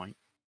this point.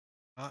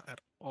 Not at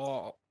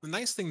all. The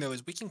nice thing though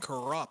is we can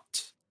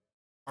corrupt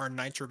our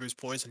Nitro Boost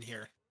poison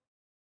here.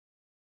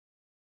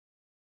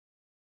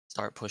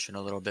 Start pushing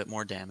a little bit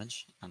more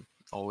damage. I'm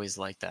always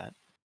like that.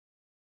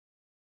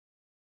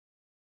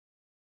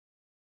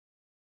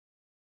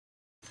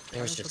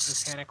 There's With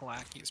just Mechanic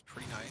Lackey is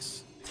pretty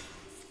nice.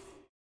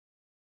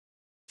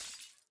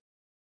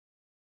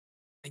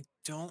 I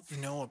don't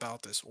know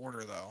about this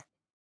order though.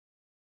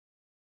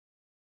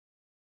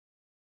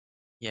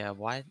 yeah.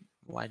 Why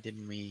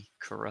didn't we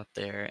corrupt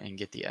there and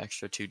get the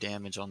extra 2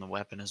 damage on the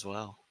weapon as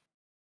well?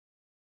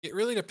 It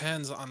really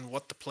depends on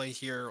what the play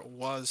here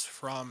was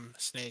from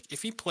Snake.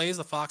 If he plays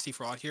the Foxy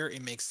Fraud here,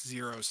 it makes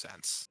 0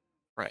 sense.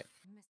 Right.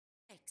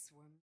 Mistakes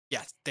were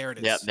Yes, there it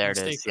is. Yep, there it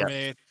Mistakes is. were Yep.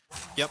 made.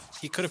 Yep,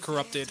 he could have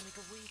corrupted, Make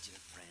a wager,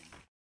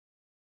 friend.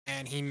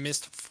 and he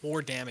missed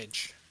 4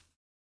 damage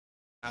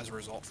as a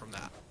result from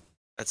that.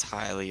 That's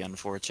highly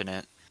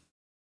unfortunate.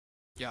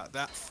 Yeah,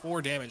 that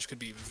 4 damage could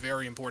be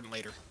very important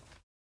later.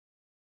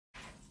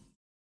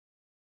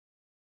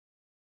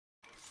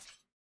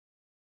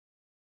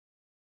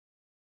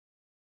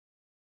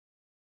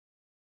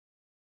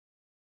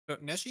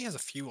 But Neji has a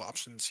few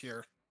options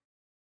here.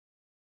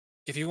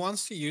 If he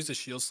wants to use the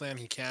Shield Slam,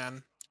 he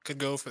can. Could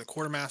go for the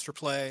Quartermaster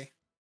play.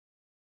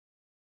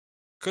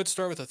 Could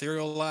start with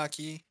Ethereal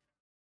Lackey.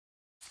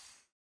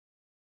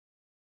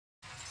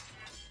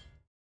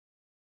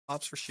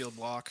 Opts for Shield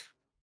Block.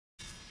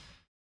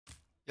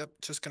 Yep,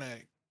 just gonna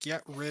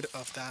get rid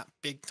of that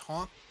big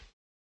taunt.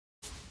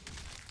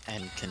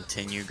 And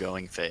continue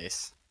going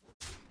face.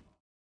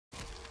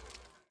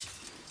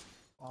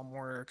 Bomb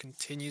Warrior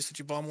continues to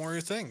do Bomb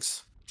Warrior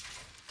things.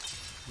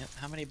 Yep.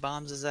 How many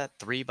bombs is that?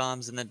 3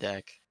 bombs in the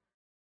deck.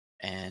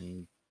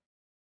 And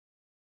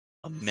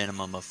a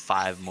minimum of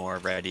 5 more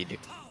ready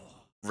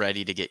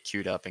to get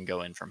queued up and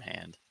go in from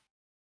hand.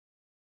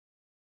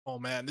 Oh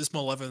man, this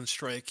Malevolent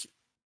Strike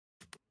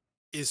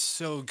is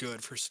so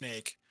good for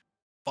Snake.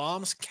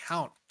 Bombs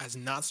count as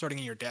not starting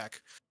in your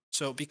deck.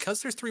 So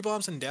because there's 3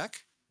 bombs in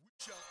deck,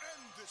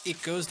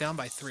 it goes down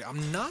by 3.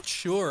 I'm not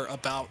sure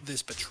about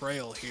this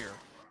Betrayal here.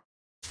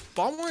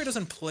 Bomb Warrior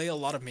doesn't play a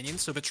lot of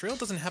minions, so Betrayal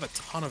doesn't have a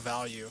ton of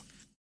value.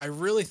 I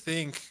really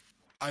think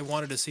I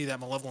wanted to see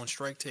that Malevolent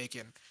Strike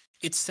taken.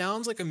 It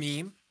sounds like a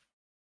meme,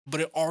 but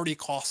it already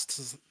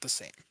costs the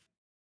same.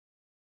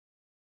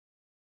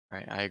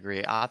 Right, I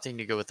agree. Opting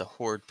to go with the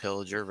Horde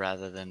Pillager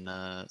rather than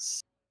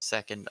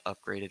second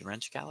upgraded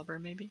Wrench Caliber,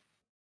 maybe?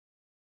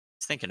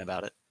 Just thinking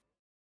about it.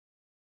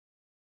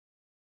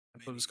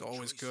 That was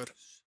always good.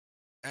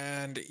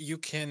 And you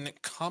can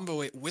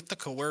combo it with the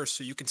Coerce,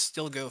 so you can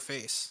still go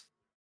face.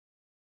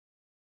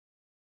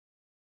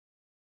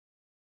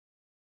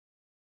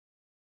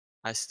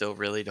 I still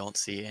really don't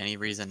see any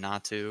reason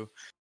not to.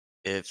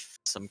 If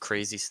some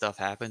crazy stuff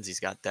happens, he's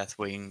got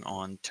Deathwing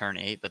on turn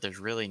 8, but there's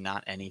really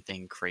not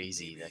anything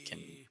crazy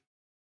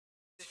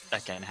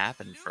that can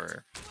happen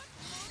for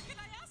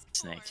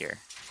Snake here.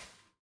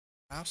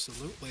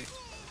 Absolutely.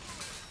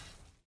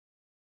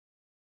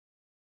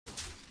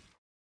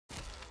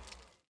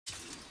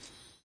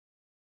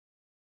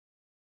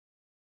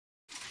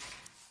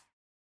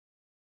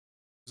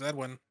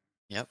 Edwin.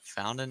 Yep,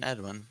 found an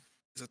Edwin.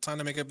 Is it time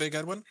to make a big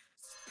Edwin?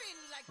 Spin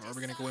like Or are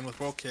the we gonna go in sun, with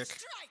World Kick?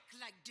 strike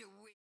like the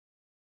wind.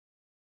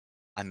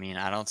 I mean,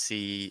 I don't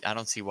see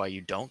why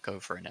you don't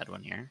go for an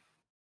Edwin here.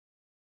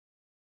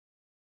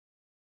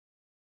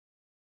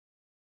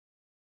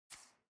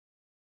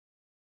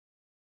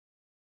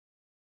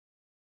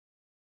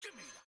 Give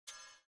me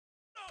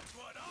that. That's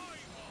what I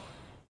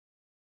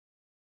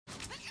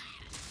want.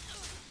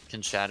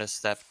 Can Shadow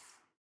Step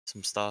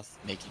some stuff,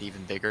 make it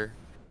even bigger.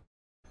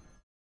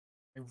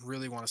 I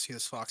really want to see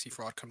this Foxy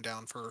Fraud come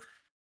down for...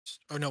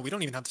 Oh no, we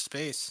don't even have the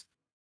space.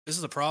 This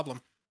is a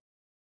problem.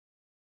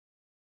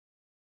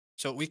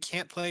 So we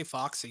can't play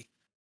Foxy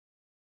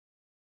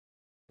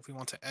if we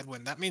want to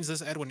Edwin. That means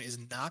this Edwin is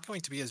not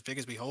going to be as big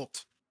as we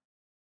hoped.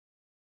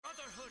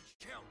 Brotherhood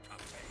Shell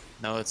Campaign.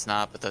 No, it's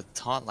not, but the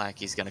Taunt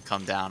Lackey's going to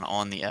come down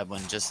on the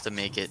Edwin just to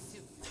make it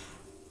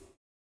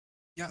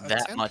Yeah, a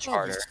that 10 much 12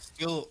 harder. is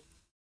still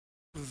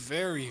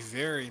very,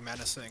 very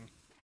menacing.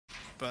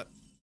 But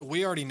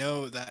we already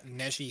know that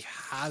Neji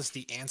has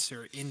the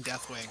answer in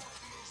Deathwing.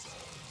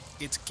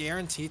 It's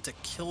guaranteed to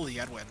kill the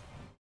Edwin.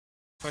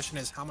 Question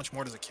is, how much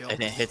more does it kill?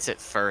 And it hits it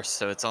first,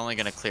 so it's only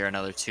going to clear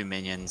another 2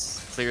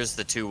 minions. Clears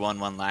the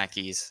 2/1/1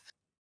 lackeys.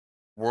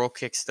 World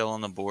Kick still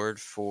on the board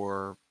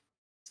for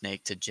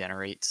Snake to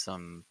generate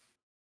some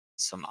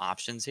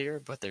options here,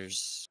 but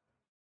there's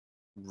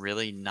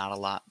really not a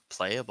lot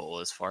playable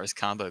as far as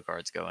combo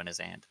cards go in his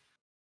hand.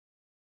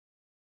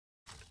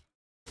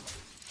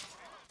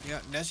 Yeah,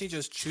 Neji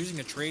just choosing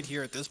to trade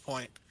here at this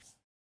point.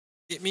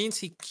 It means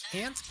he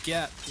can't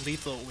get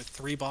lethal with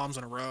 3 bombs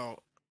in a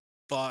row,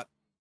 but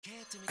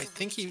I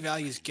think he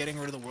values getting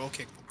rid of the World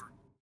Kick more.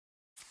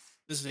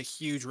 This is a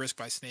huge risk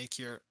by Snake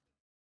here.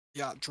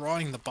 Yeah,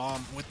 drawing the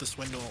bomb with the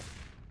Swindle.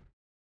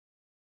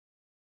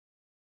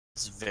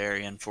 It's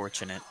very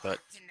unfortunate, but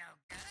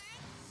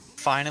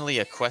finally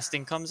a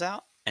questing comes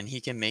out and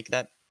he can make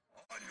that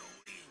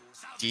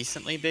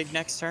decently big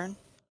next turn.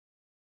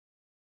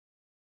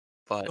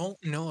 But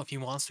Don't know if he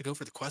wants to go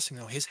for the questing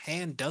though. His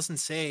hand doesn't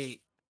say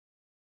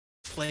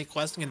play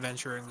questing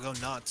adventure and go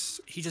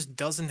nuts. He just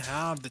doesn't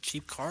have the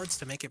cheap cards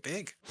to make it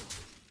big.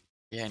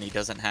 yeah, and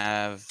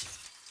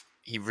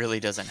he really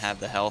doesn't have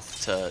the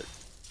health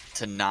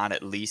to not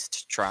at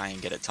least try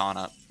and get a taunt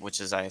up, which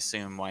is, I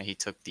assume, why he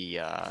took the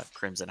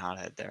Crimson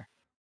Hothead there.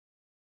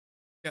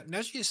 Yeah,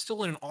 Neji is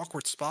still in an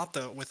awkward spot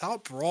though.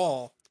 Without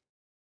Brawl,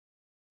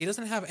 he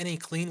doesn't have any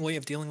clean way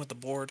of dealing with the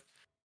board.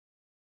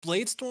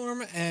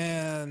 Bladestorm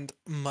and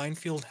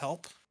Minefield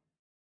help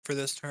for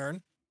this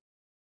turn.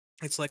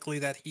 It's likely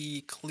that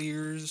he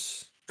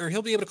clears, or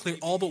he'll be able to clear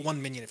all but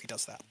one minion if he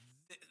does that.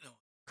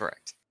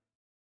 Correct.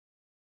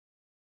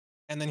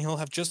 And then he'll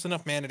have just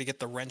enough mana to get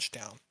the wrench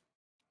down.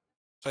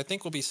 So I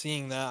think we'll be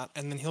seeing that,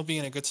 and then he'll be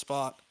in a good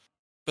spot.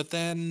 But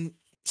then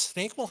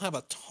Snake will have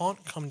a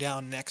taunt come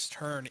down next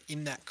turn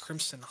in that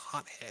Crimson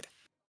Hothead.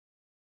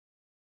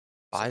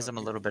 Buys So him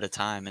a little bit of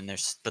time, and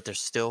there's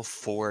still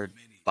 4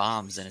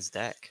 bombs in his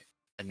deck.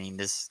 I mean,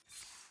 this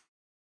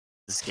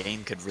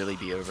game could really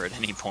be over at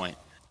any point.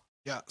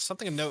 Yeah,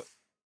 something to note.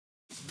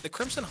 The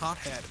Crimson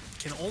Hothead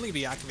can only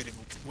be activated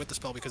with the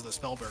spell because of the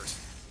spell burst.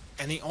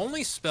 And the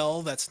only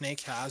spell that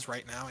Snake has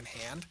right now in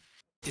hand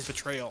is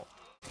Betrayal,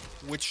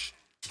 which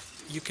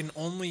you can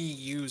only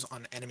use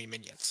on enemy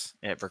minions.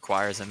 It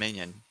requires a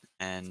minion,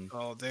 and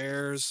Oh,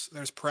 there's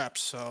Prep,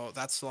 so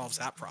that solves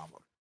that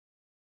problem.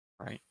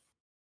 right.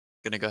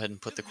 Gonna go ahead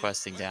and put the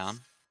questing down.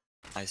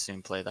 I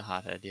assume play the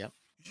Hothead. Yep.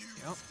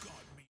 Yep.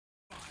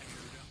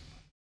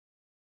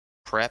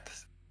 Prep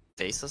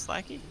Faceless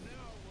Lackey.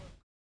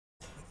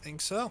 I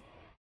think so.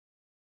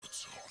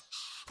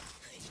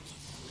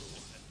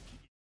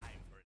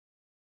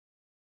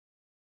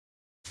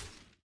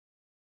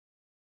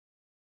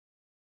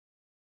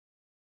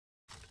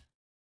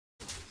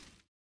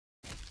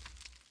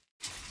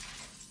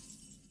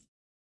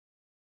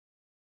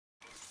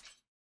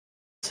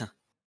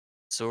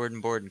 Sword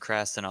and Board and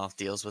Krastenov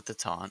deals with the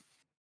taunt.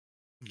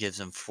 Gives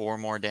him 4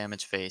 more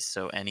damage face,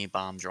 so any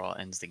bomb draw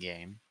ends the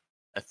game.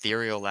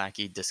 Ethereal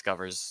Lackey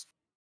discovers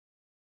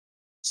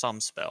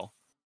some spell.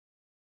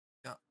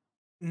 Yeah.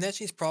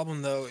 Neji's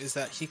problem, though, is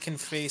that he can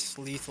face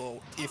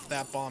lethal if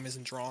that bomb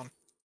isn't drawn.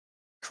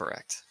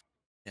 Correct.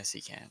 Yes,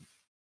 he can.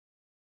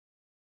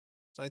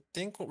 So I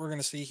think what we're going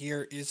to see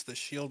here is the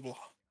shield will...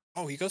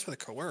 Oh, he goes for the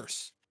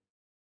Coerce.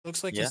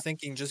 Looks like Yeah. he's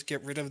thinking just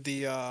get rid of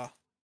the...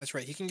 That's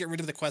right, he can get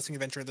rid of the questing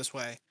adventure this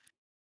way.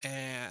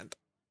 And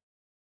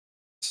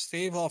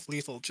stave off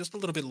lethal just a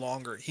little bit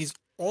longer. He's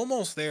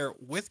almost there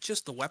with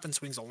just the weapon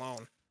swings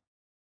alone.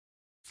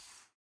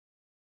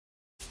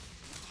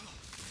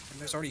 And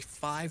there's already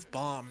 5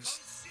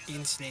 bombs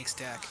in Snake's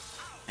deck.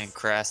 And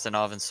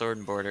Krastenov and Sword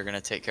and Board are going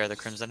to take care of the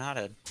Crimson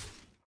Hothead.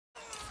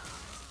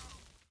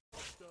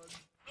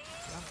 Yeah,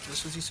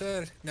 just as you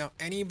said. Now,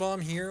 any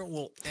bomb here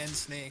will end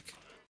Snake.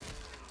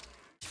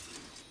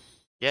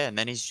 Yeah, and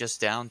then he's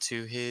just down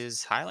to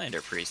his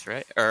Highlander Priest,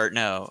 right? Or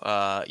no,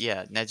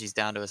 yeah, Neji's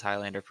down to his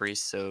Highlander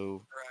Priest,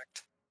 so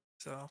Correct.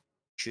 So,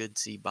 should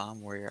see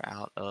Bomb Warrior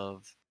out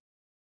of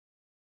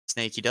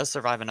Snake. He does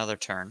survive another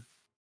turn.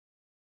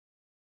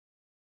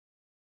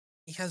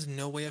 he has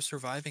no way of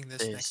surviving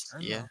this next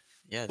turn, Yeah, though.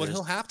 yeah. What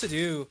he'll have to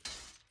do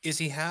is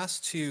he has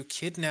to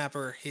kidnap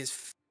her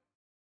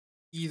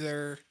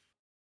either...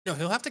 No,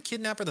 he'll have to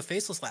kidnap her the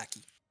Faceless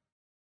Lackey.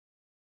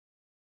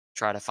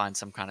 Try to find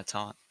some kind of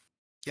taunt.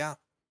 Yeah,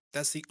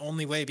 that's the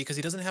only way, because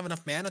he doesn't have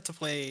enough mana to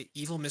play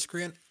Evil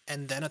Miscreant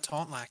and then a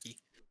Taunt Lackey.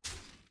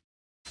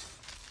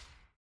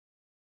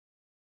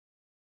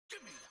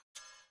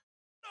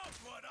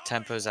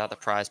 Tempos out the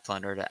Prize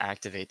Plunder to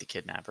activate the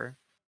Kidnapper.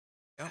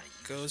 Yep,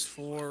 goes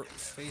for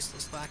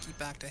Faceless Lackey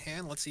back to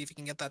hand. Let's see if he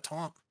can get that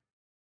taunt.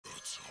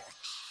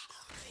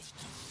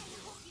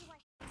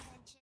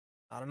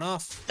 Not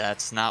enough.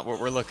 That's not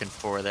what we're looking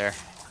for there,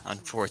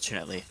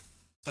 unfortunately.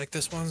 Like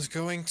this one's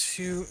going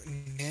to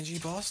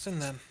Neji Boston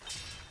then.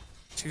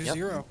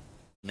 2-0.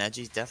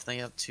 Neji's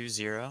definitely up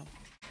 2-0.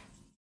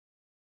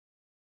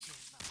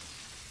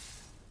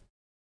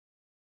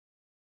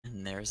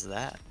 And there's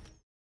that.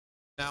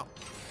 Now,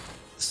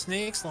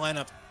 Snake's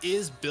lineup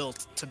is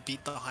built to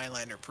beat the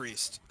Highlander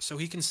Priest, so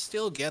he can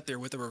still get there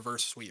with a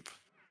reverse sweep.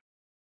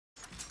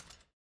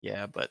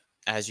 Yeah, but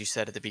as you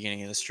said at the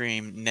beginning of the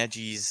stream,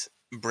 Neji's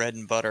bread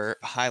and butter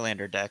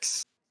Highlander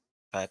decks,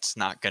 that's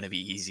not going to be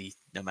easy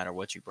no matter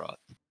what you brought.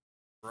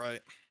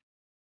 Right.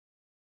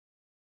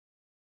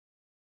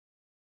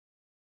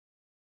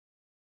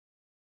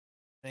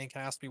 Snake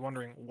has to be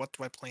wondering, what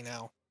do I play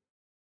now?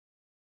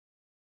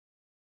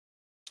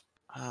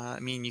 I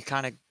mean, you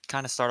kind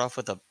of start off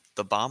with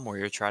the Bomb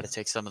Warrior, try to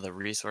take some of the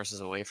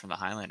resources away from the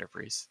Highlander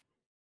Priest.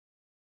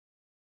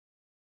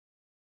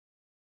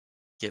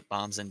 Get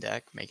bombs in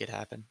deck, make it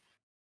happen.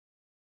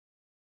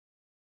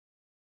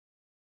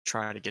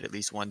 Try to get at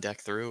least one deck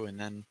through, and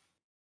then...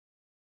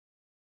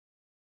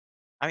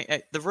 I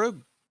mean, the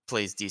Rogue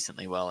plays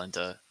decently well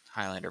into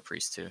Highlander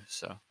Priest too,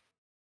 so...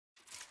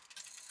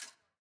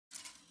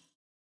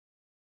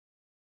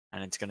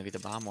 And it's gonna be the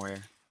Bomb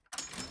Warrior.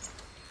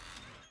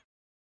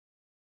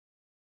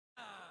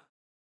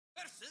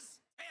 Versus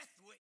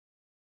Pathway.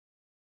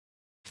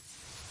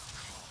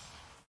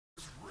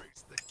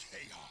 Raise the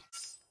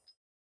chaos.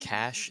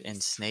 Cash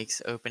in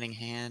Snake's opening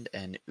hand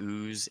and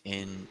Ooze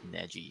in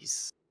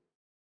Neji's.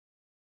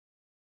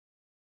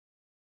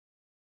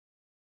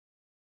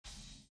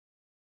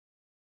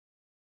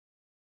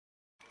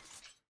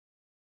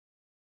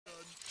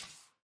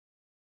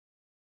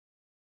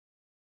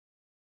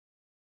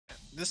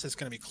 This is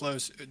going to be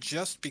close,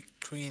 just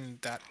between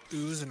that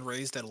Ooze and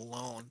Raised Dead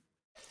alone.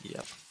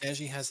 Yep.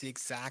 Neji has the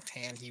exact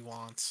hand he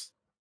wants.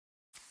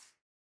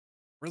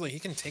 Really, he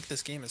can take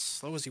this game as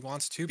slow as he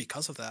wants to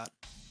because of that.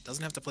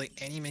 Doesn't have to play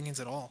any minions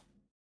at all.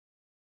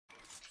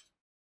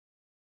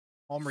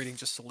 Palm reading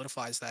just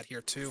solidifies that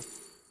here too.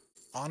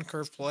 On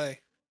curve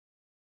play.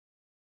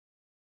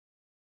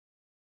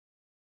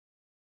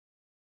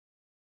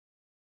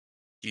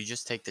 Do you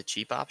just take the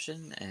cheap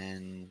option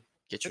and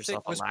get Could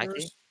yourself take a lackey?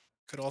 Whispers.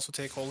 Could also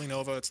take Holy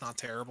Nova. It's not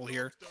terrible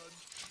here.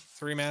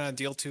 3 mana,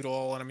 deal 2 to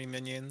all enemy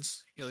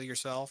minions. Heal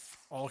yourself.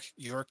 All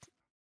your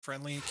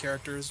friendly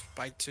characters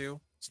bite 2.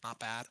 It's not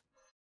bad.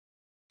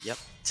 Yep.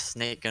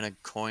 Snake gonna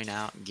coin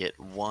out and get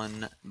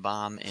 1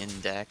 bomb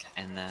in deck,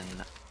 and then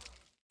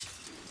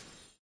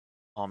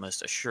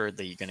almost assured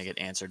that you're gonna get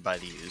answered by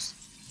the Ooze.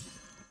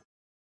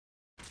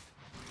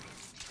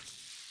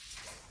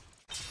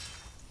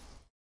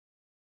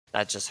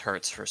 That just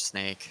hurts for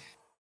Snake.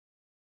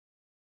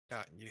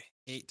 Yeah, you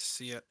hate to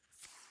see it.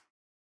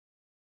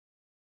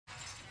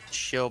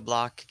 Shield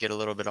block, get a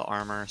little bit of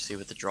armor, see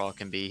what the draw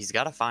can be. He's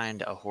got to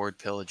find a Horde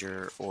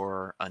Pillager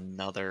or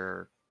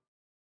another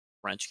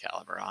Wrench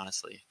Caliber,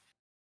 honestly.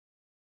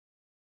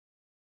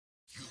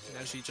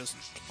 Neji just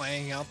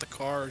playing out the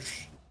cards.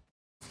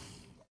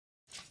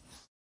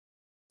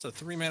 It's a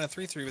 3 mana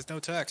 3/3 with no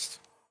text.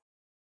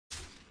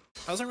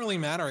 Doesn't really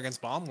matter against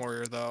Bomb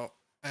Warrior though,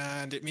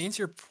 and it means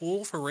your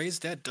pool for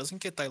Raised Dead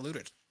doesn't get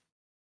diluted.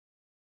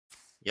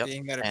 Yep.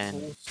 Being that it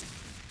And pulls 2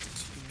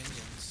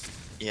 minions.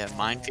 yeah, Oh.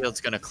 Minefield's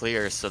gonna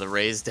clear, so the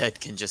Raised Dead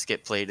can just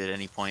get played at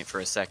any point for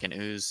a second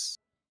Ooze.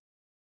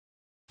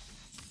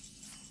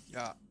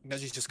 Yeah,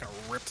 Neji's just gonna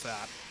rip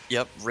that.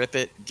 Yep, rip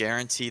it,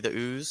 guarantee the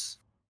Ooze.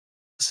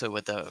 So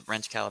with the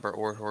Wrench Caliber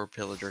or Horde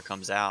Pillager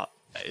comes out,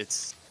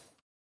 it's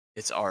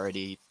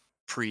already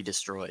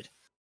pre-destroyed.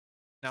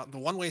 Now, the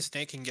one way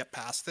Snake can get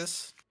past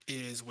this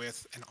is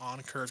with an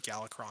on-curve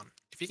Galakron.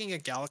 If he can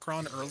get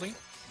Galakron early,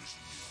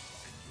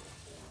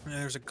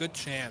 there's a good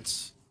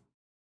chance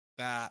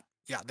that,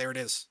 yeah, there it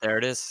is. There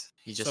it is.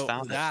 He just So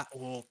found it. that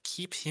will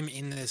keep him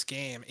in this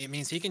game. It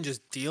means he can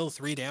just deal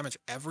 3 damage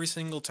every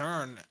single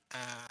turn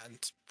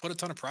and put a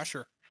ton of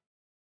pressure.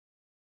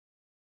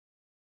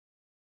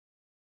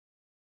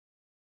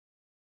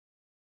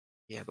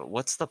 Yeah, but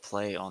what's the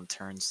play on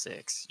turn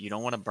 6? You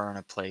don't want to burn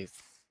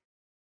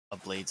a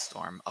Blade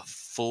Storm, a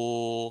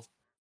full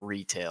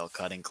retail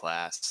cutting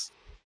class.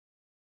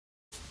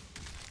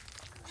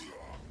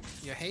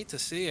 You hate to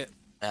see it.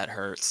 That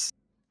hurts.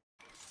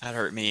 That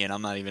hurt me, and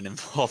I'm not even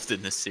involved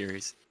in this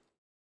series.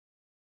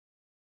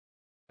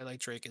 Highlight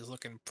Drake is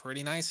looking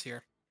pretty nice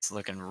here. It's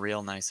looking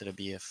real nice. It'll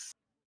be a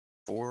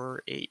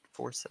 4-8,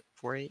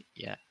 4-8,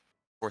 yeah,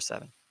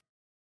 4-7.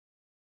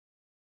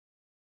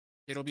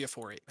 It'll be a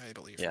 4/8, I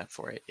believe. Yeah,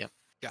 4-8. Yep.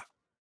 Yeah.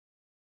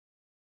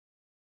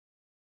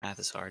 Math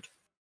is hard.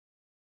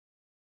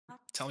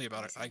 Tell me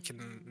about it. I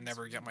can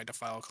never get my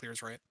Defile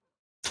clears right.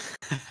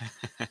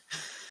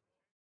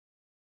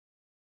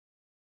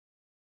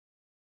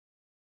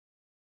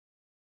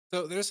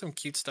 So there's some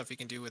cute stuff you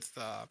can do with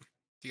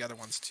the other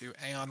ones too.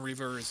 Aeon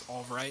Reaver is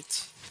all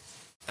right.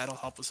 That'll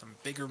help with some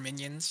bigger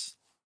minions,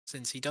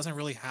 since he doesn't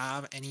really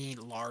have any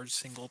large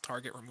single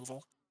target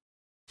removal.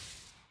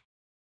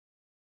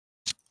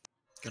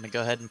 Gonna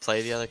go ahead and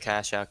play the other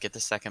cash out, get the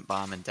second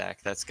bomb in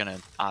deck. That's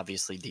gonna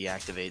obviously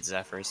deactivate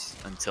Zephyrs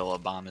until a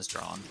bomb is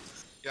drawn.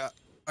 Yeah,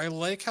 I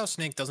like how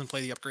Snake doesn't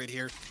play the upgrade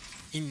here.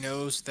 He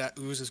knows that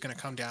Ooze is going to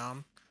come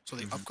down, so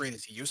the upgrade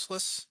is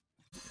useless.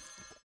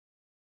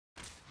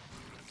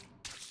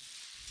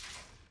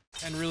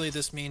 And really,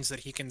 this means that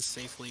he can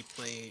safely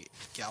play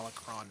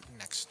Galakron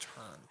next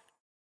turn.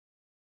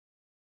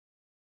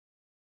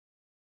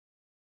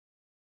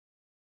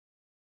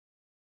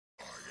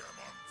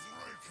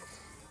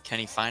 Can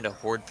he find a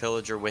Horde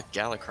Pillager with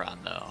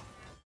Galakron, though?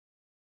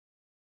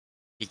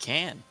 He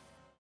can.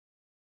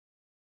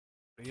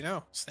 But you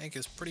know, Snake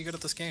is pretty good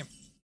at this game.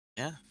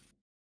 Yeah.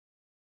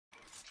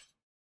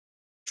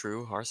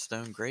 True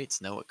Hearthstone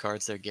greats know what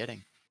cards they're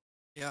getting.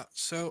 Yeah,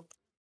 so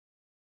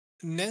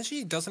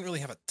Neji doesn't really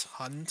have a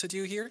ton to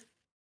do here.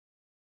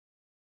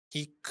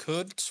 He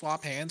could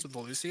swap hands with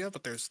Lucia,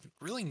 but there's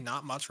really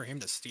not much for him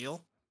to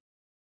steal.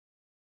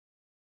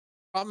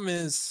 Problem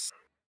is,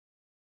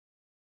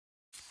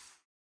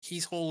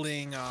 he's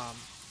holding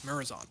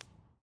Murazond.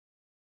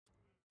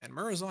 And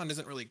Murazond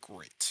isn't really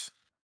great.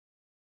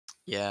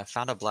 Yeah,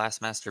 found a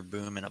Blastmaster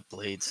Boom and a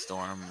Blade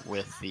Storm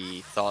with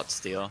the Thought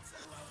Steal,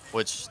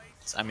 which,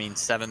 I mean,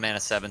 7 mana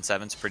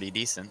 7/7's pretty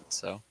decent,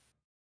 so.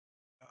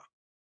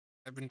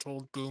 I've been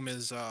told Boom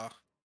is a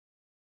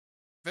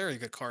very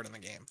good card in the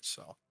game,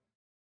 so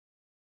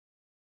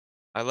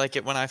I like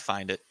it when I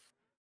find it,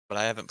 but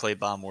I haven't played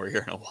Bomb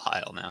Warrior in a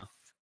while now.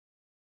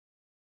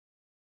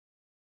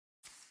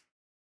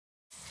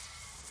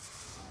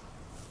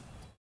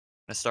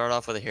 I'm gonna start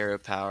off with a hero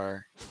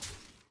power,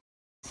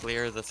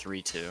 clear the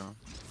 3-2.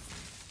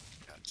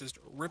 yeah, just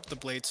rip the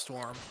Blade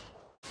Storm,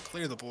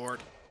 clear the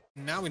board.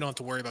 Now we don't have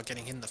to worry about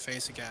getting hit in the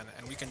face again,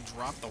 and we can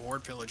drop the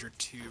Horde Pillager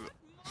to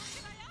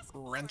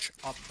wrench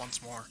up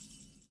once more.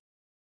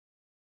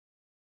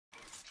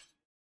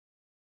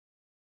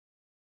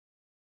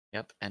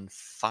 Yep, and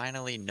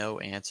finally no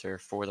answer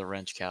for the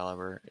wrench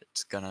caliber.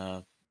 It's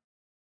gonna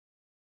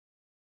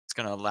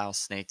allow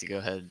Snake to go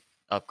ahead,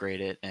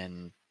 upgrade it,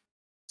 and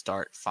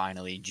start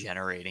finally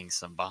generating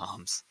some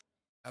bombs.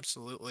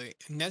 Absolutely.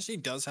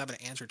 Neji does have an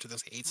answer to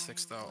this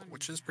 8-6 though,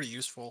 which is pretty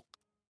useful.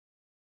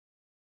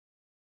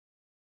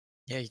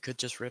 Yeah, you could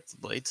just rip the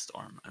Blade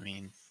Storm. I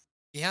mean,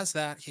 He has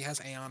that. He has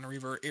Aeon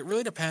Reaver. It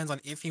really depends on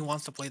if he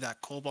wants to play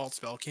that Cobalt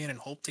Spellkin and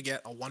hope to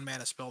get a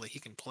 1-mana spell that he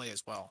can play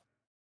as well.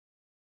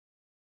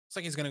 Looks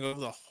like he's going to go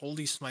the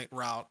Holy Smite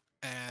route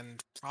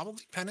and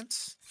probably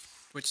Penance,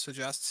 which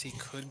suggests he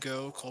could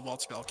go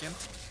Cobalt Spellkin.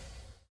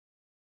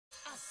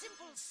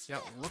 Yeah,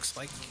 looks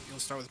like he'll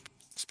start with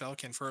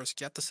Spellkin first,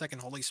 get the second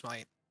Holy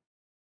Smite.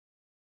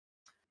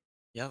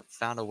 yep,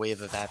 found a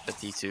wave of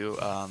apathy too.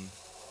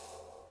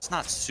 It's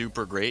not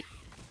super great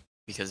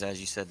because, as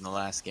you said in the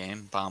last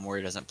game, Bomb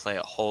Warrior doesn't play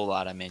a whole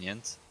lot of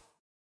minions.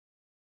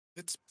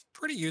 It's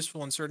pretty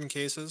useful in certain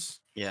cases.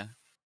 Yeah,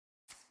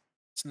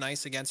 It's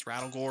nice against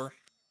Rattlegore.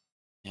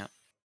 yeah,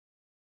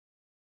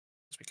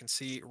 As we can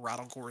see,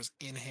 Rattlegore is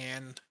in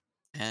hand.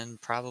 and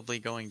probably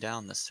going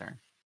down this turn.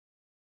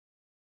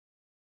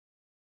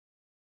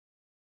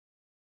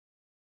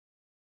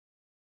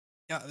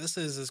 Yeah, this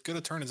is as good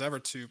a turn as ever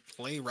to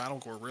play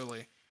Rattlegore,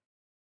 really.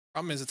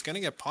 Problem is, it's going to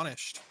get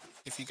punished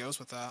if he goes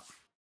with that.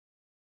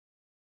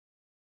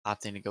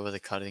 Opting to go with a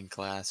cutting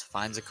class,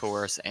 finds a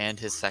coerce and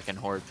his second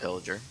Horde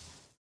Pillager.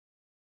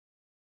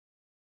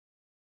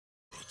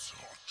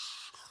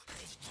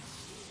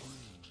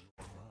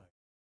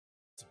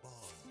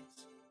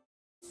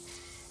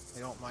 I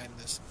don't mind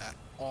this at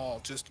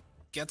all. Just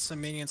get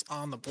some minions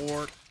on the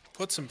board,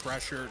 put some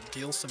pressure,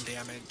 deal some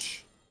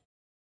damage.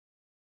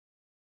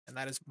 And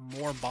that is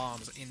more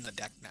bombs in the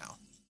deck now.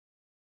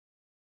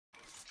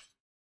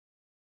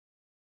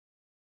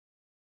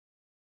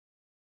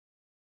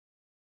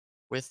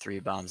 With 3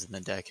 bombs in the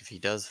deck, if he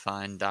does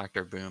find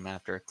Dr. Boom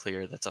after a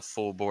clear, that's a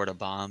full board of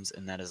bombs,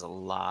 and that is a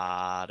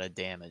lot of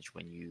damage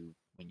when you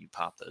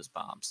pop those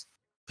bombs.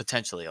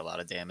 Potentially a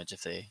lot of damage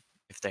if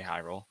they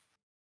high roll.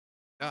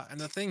 Yeah, and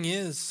the thing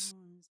is,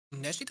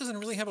 Neji doesn't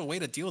really have a way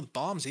to deal with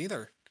bombs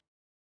either.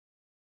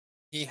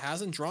 He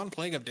hasn't drawn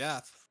Plague of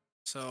Death,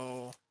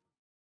 so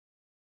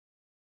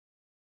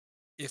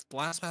if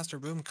Blastmaster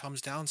Boom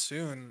comes down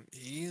soon,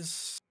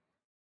 he's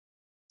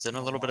It's in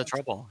a little bit of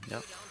trouble.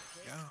 Yep.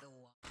 yeah.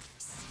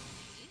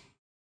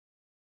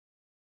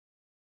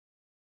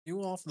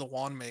 You off the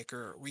Wand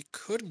Maker. We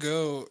could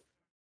go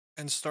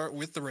and start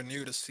with the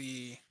Renew to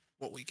see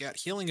what we get.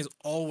 Healing is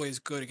always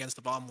good against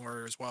the Bomb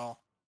Warrior as well.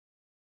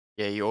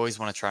 Yeah, you always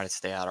want to try to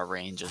stay out of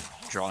range of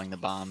drawing the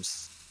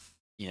bombs,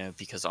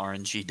 because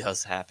RNG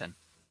does happen.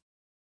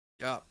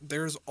 Yeah,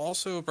 there's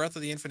also Breath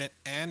of the Infinite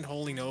and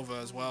Holy Nova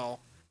as well.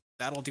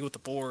 That'll deal with the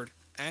board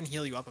and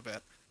heal you up a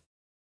bit.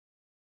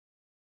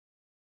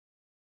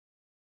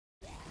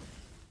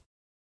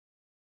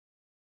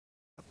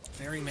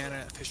 Very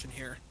mana efficient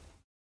here.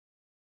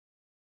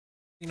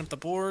 Clean up the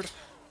board,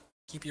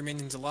 keep your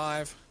minions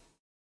alive,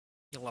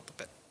 heal up a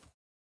bit.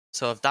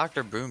 So if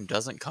Dr. Boom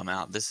doesn't come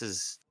out, this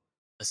is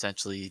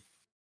essentially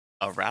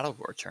a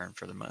Rattlegore turn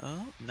for the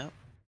oh, no,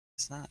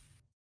 it's not.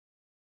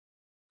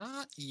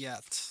 Not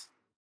yet.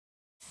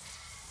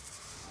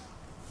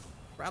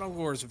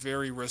 Rattlegore is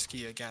very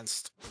risky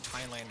against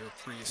Highlander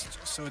Priest,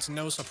 so it's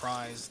no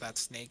surprise that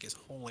Snake is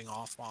holding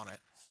off on it.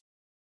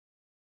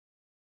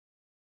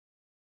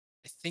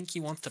 I think he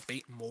wants to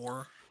bait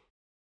more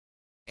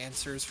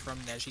answers from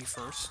Neji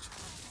first.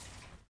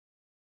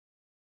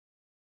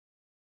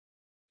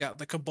 Yeah,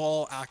 the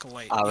Cabal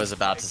Acolyte. I was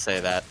about to say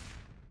that.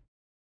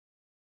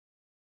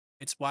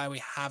 It's why we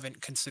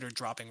haven't considered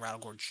dropping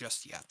Rattlegore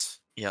just yet.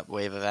 Yep,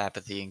 Wave of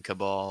Apathy and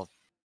Cabal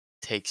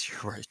takes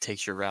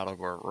your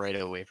Rattlegore right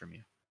away from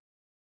you.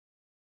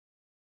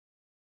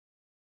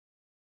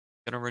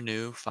 Gonna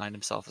renew, find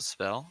himself a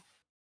spell,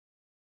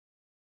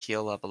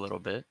 heal up a little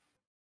bit.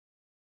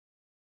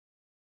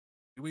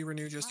 Do we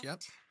renew just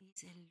yet?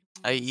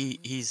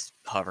 He's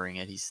hovering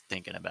it. He's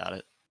thinking about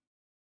it.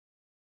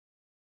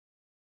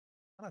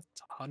 Not a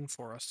ton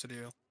for us to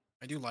do.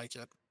 I do like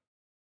it.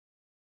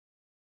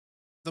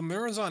 The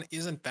Murazon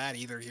isn't bad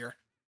either here.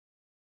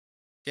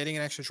 Getting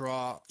an extra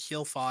draw,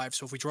 heal 5,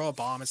 so if we draw a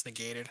bomb, it's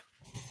negated.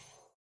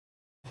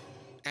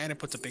 And it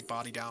puts a big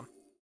body down.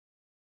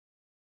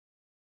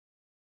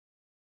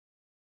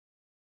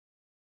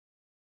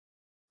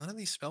 None of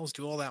these spells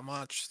do all that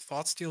much.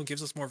 Thought Steal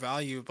gives us more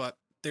value, but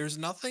there's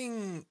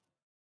nothing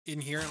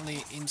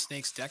inherently in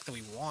Snake's deck that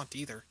we want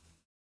either.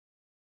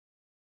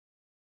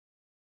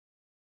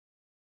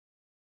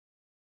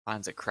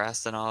 Finds a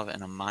Krastenov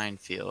and a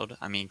Minefield.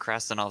 I mean,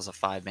 Krastenov's a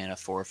 5-mana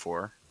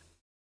 4/4.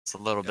 It's a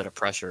little bit Yep. of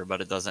pressure,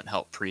 but it doesn't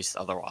help Priest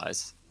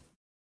otherwise.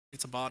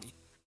 It's a body.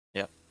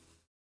 Yep.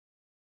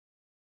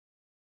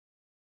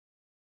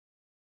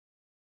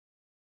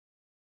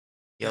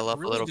 Heal up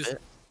a really little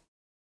bit.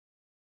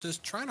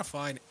 just trying to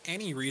find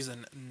any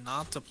reason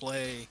not to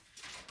play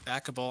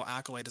Backable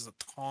Acolyte as a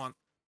taunt.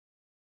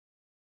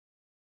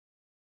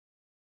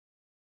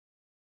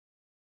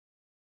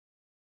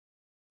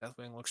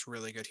 Deathwing looks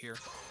really good here.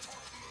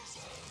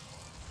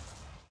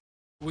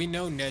 We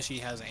know Neji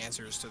has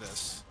answers to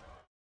this,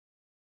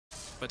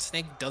 but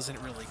Snake doesn't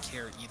really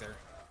care either.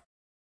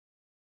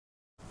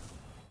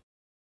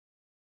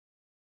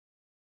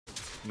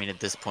 I mean,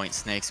 at this point,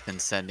 Snake's been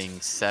sending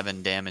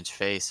 7 damage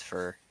face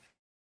for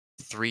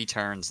 3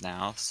 turns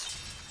now.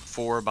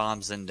 4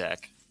 bombs in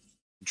deck.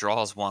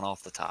 Draws 1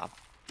 off the top.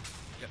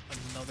 Yep,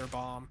 another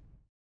bomb.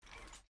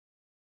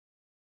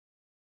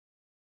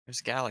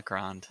 There's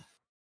Galakrond.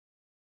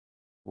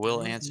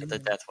 Will answer the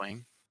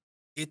Deathwing.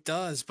 It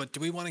does, but do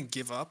we want to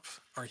give up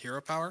our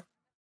hero power?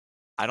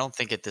 I don't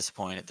think at this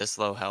point, at this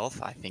low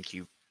health, I think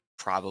you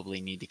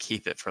probably need to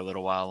keep it for a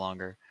little while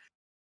longer.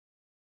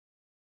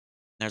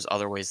 There's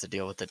other ways to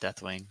deal with the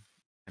Deathwing.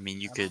 I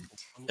mean, you could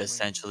Absolutely.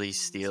 essentially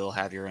steal,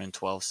 have your own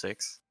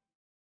 12/6.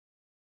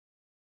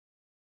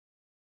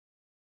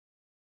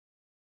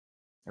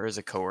 There is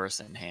a Coerce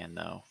in hand,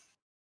 though.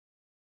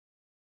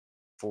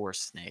 4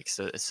 Snakes.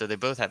 So they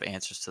both have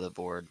answers to the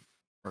board,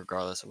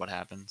 regardless of what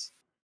happens.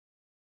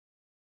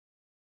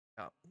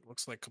 Yeah,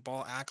 looks like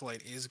Cabal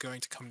Acolyte is going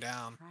to come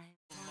down.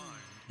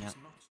 Yep.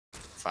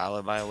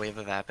 Followed by a wave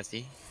of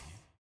apathy.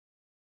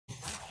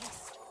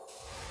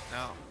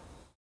 Now,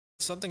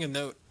 something to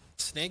note,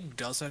 Snake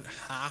doesn't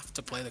have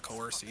to play the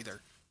Coerce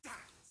either.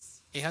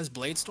 He has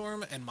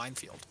Bladestorm and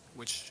Minefield,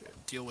 which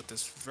deal with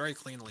this very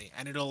cleanly,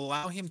 and it'll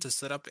allow him to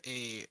set up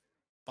a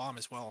bomb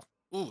as well.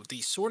 Ooh,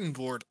 the Sword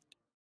board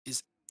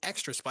is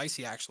extra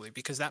spicy, actually,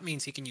 because that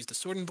means he can use the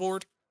Sword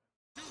board,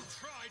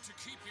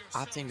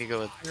 Opting to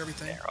go with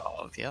everything.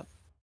 thereof, yep.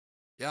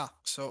 Yeah,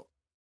 so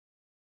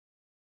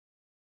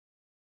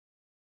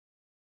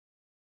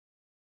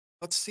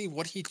let's see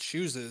what he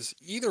chooses.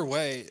 Either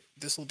way,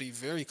 this will be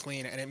very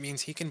clean, and it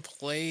means he can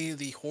play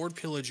the Horde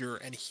Pillager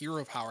and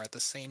Hero Power at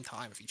the same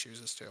time if he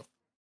chooses to.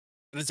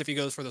 That is if he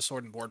goes for the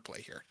Sword and Board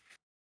play here.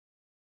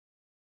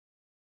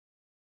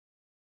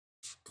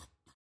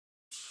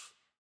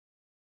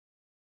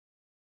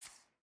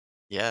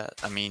 Yeah,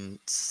 I mean,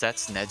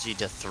 sets Neji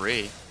to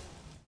 3.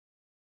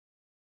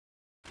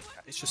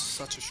 It's just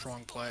such a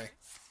strong play.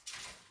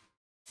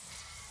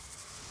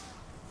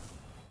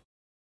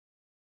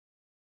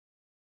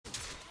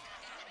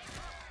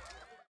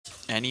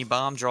 Any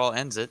bomb draw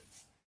ends it.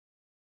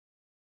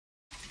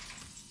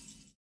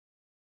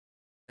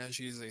 As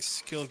she's a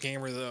skilled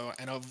gamer though,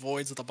 and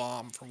avoids the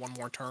bomb for one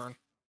more turn.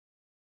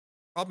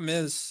 Problem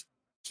is,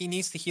 he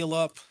needs to heal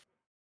up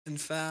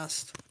and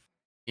fast.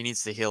 He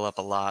needs to heal up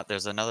a lot.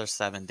 There's another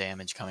 7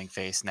 damage coming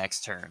face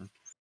next turn.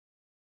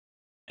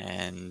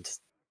 And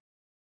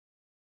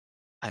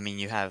I mean,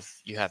 you have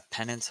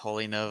Penance,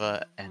 Holy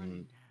Nova,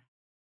 and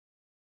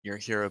your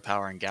Hero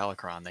Power and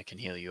Galakrond that can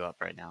heal you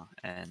up right now.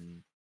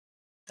 And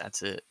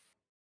that's it.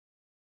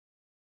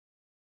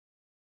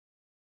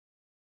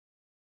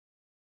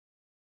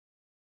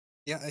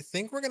 Yeah, I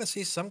think we're gonna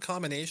see some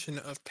combination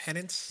of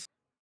Penance,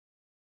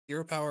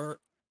 Hero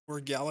Power, or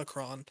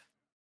Galakrond.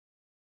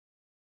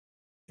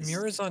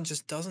 Murazon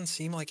just doesn't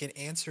seem like it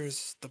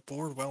answers the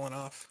board well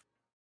enough.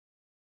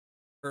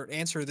 Or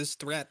answer this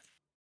threat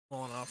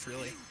well enough,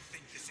 really.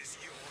 Think this is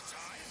your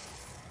time?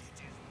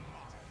 It is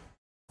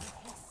mine.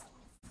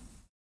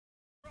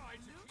 Try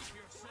to keep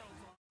yourselves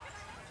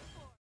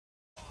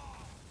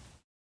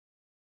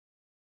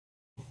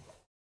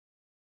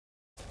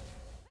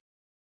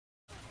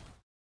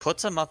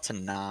Puts him up to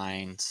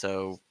 9,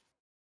 so...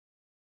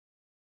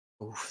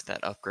 Oof,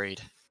 that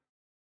upgrade.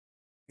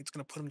 It's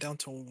gonna put him down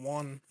to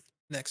 1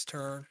 next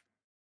turn.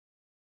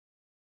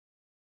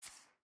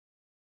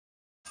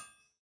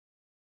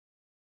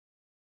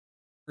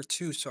 Or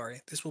 2,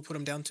 sorry. This will put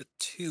him down to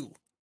 2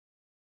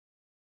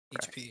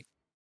 Correct. HP.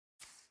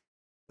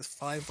 With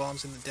 5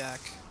 bombs in the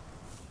deck.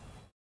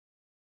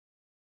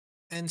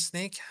 And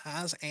Snake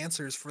has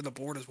answers for the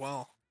board as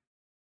well.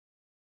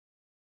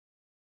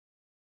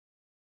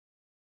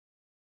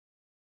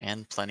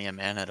 And plenty of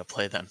mana to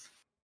play them.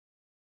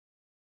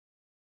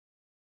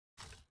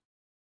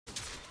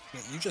 Yeah,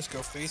 you just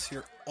go face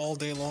here all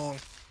day long.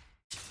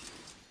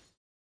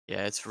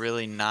 Yeah, it's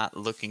really not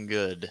looking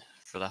good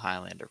for the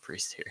Highlander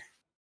Priest here.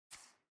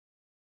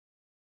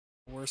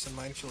 Worse and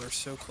Minefield are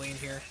so clean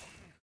here.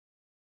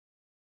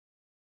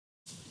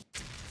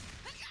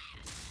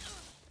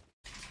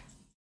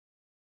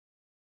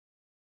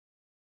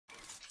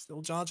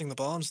 Still dodging the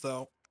bombs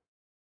though.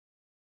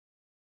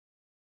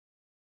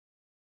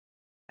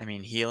 I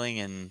mean, healing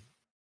and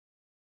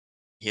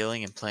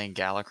playing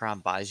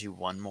Galakrond buys you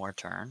 1 more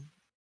turn.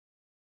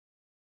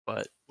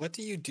 But What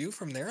do you do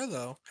from there,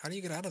 though? How do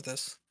you get out of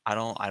this? I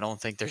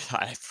don't think there's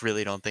I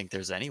really don't think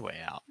there's any way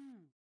out.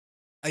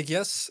 I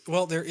guess,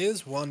 well, there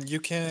is one. You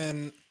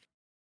can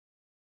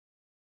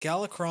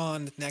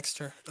Galakron next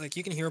turn. Like,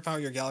 you can hero power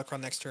your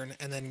Galakron next turn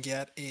and then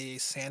get a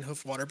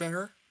Sandhoof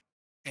Waterbearer,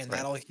 and Right.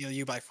 that'll heal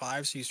you by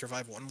 5, so you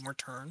survive one more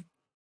turn.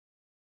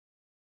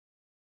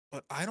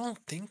 But I don't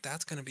think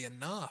that's going to be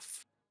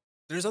enough.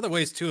 There's other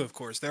ways, too, of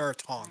course. There are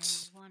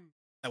taunts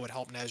that would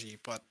help Neji,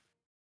 but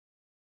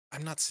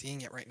I'm not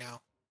seeing it right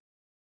now.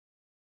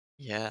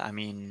 Yeah, I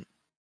mean,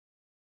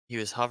 he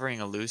was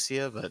hovering a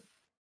Lucia, but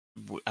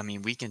I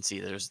mean, we can see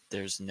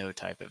there's no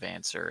type of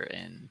answer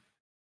in.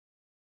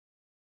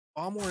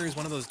 Bomb Warrior is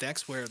one of those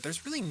decks where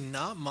there's really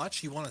not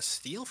much you want to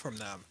steal from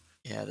them,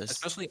 Yeah, this.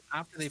 especially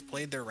after they've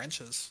played their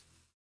wrenches.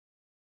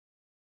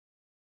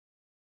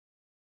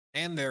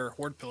 And their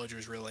Horde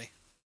Pillagers, really.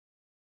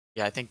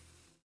 Yeah, I think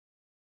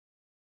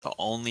the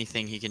only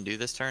thing he can do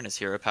this turn is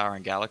hero power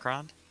and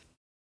Galakron,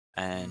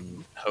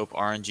 and hope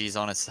RNG's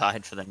on his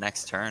side for the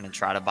next turn and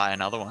try to buy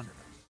another one.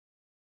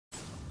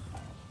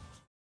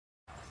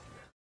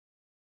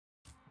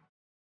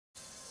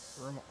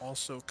 Room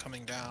also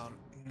coming down.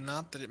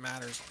 Not that it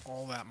matters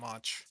all that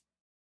much.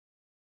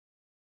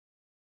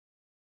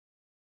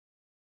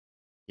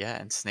 Yeah,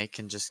 and Snake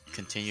can just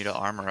continue to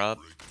armor up,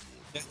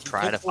 Yeah, you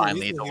try put to 4 find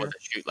lethal lethal here. with a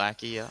shoot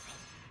lackey. Yeah.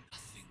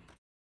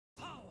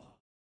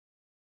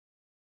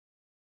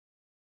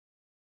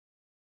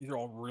 These are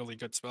all really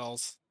good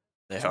spells.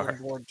 They He's on are.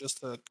 board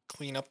just to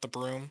clean up the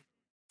broom.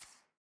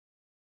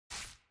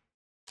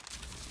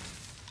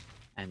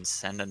 And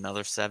send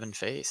another 7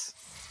 face.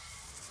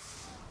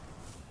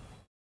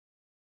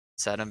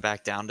 Set him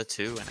back down to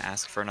 2 and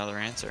ask for another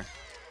answer.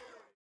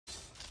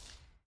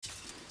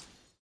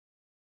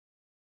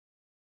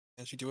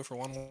 Can she do it for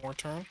one more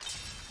turn?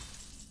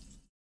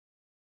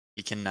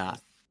 He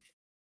cannot.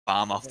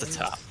 Bomb off the There's-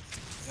 top.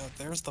 Yeah,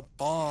 there's the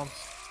bomb.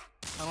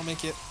 That'll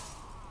make it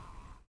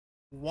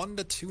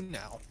 1-2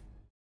 now.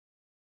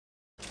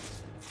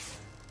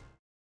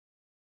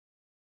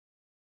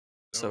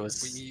 So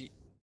it's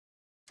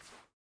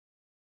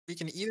we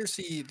can either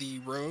see the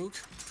rogue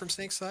from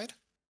Snake's side,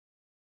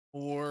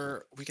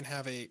 or we can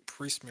have a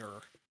priest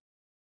mirror.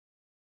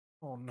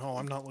 Oh no,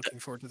 I'm not looking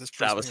forward to this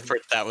priest mirror.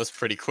 that was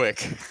pretty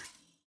quick.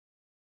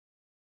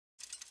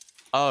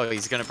 Oh,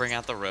 he's gonna bring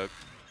out the rogue.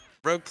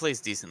 Rogue plays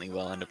decently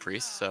well into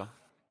priest, so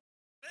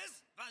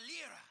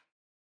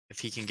if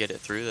he can get it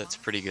through, that's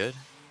pretty good.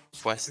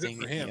 Questing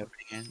for in the him.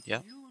 opening hand.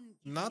 Yep.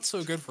 Not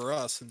so good for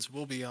us, since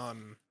we'll be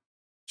on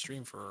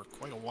stream for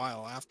quite a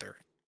while after.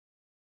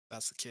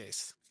 That's the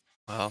case.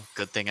 Well,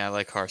 good thing I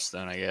like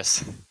Hearthstone, I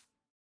guess.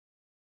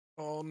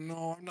 Oh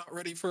no, I'm not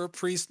ready for a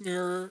priest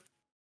mirror.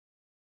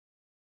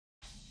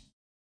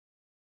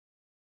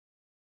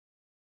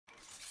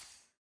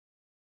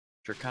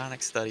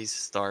 Draconic studies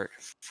start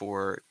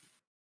for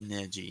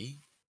Neji.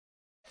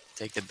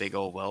 Take the big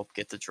old whelp,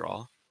 get the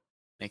draw.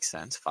 Makes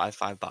sense.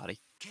 5/5 body.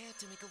 Care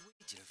to make a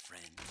wager,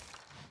 friend?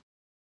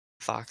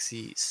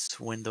 Foxy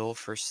Swindle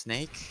for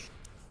Snake.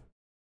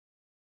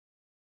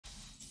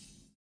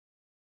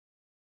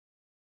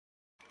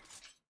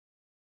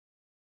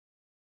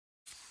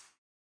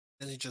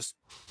 And he just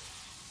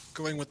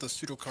going with the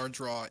pseudo card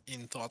draw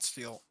in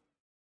Thoughtsteal.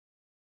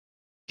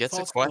 Gets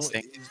a Thoughtsteal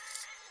questing.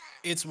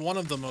 It's one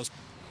of the most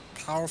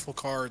powerful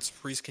cards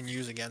Priest can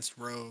use against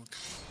Rogue,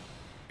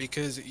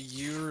 because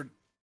you're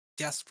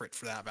desperate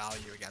for that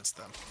value against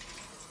them.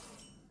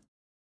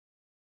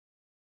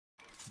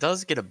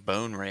 Does get a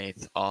Bone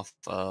Wraith off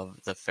of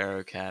the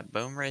Pharaoh Cat.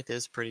 Bone Wraith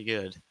is pretty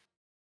good,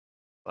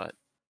 but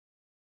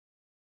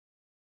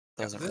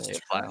doesn't this really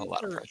apply a whole turn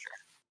lot of for- pressure.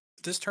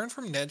 This turn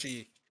from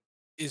Neji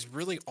is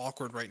really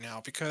awkward right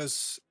now,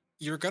 because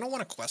you're going to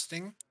want a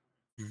questing,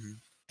 Hmm.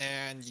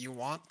 and you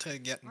want to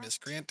get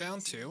Miscreant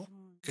down too,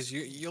 because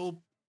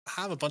you'll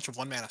have a bunch of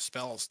 1-mana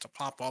spells to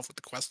pop off with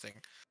the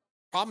questing.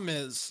 Problem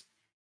is,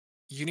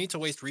 you need to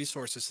waste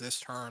resources this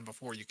turn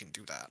before you can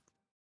do that.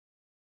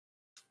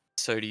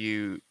 So do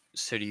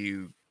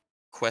you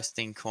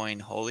questing coin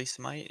Holy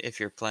Smite if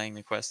you're playing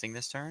the questing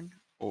this turn,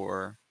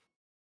 or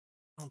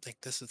I don't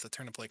think this is the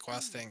turn to play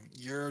questing.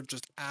 You're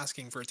just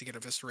asking for it to get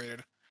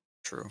eviscerated.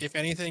 true? If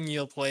anything,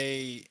 you'll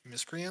play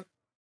Miscreant,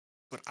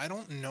 but I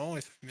don't know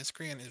if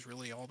Miscreant is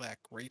really all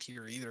that great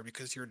here either,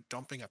 because you're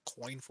dumping a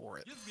coin for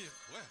it. Give me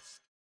a quest.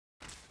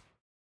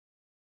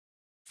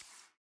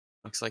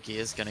 Looks like he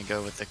is gonna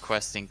go with the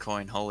questing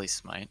coin Holy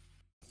Smite.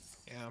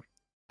 Yeah.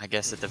 I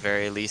guess at the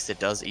very least it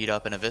does eat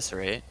up and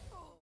eviscerate.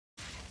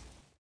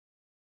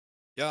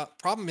 Yeah,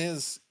 problem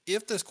is,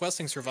 if this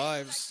questing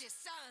survives,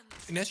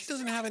 Neji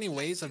doesn't have any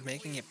ways of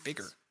making it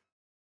bigger.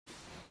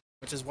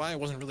 Which is why I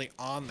wasn't really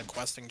on the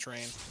questing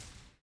train.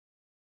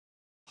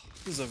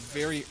 This is a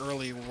very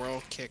early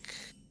world kick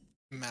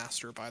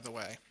master, by the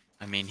way.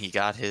 I mean, he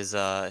got his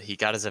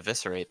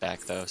eviscerate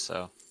back though,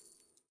 so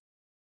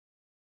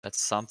that's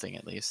something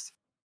at least.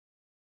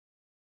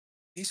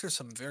 These are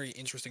some very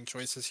interesting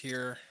choices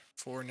here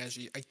for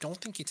Neji. I don't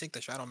think you take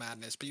the Shadow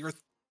Madness, but you're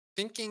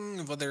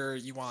thinking whether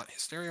you want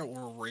Hysteria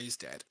or Raise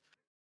Dead.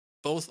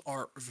 both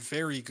are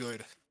very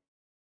good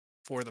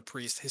for the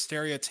priest.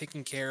 Hysteria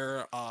taking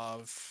care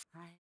of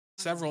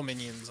several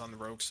minions on the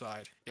rogue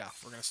side. Yeah,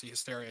 we're going to see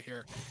Hysteria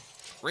here.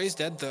 Ray's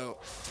dead, though,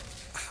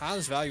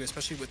 has value,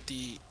 especially with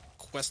the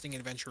questing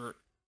adventure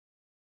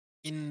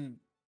in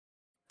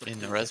In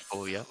the pool. res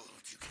pool, yep.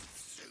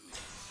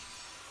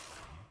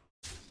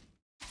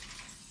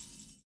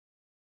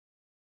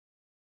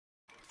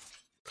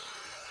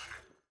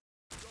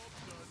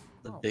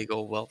 The big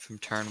old whelp from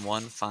turn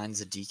 1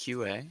 finds a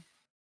DQA.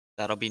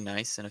 That'll be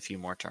nice in a few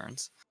more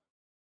turns.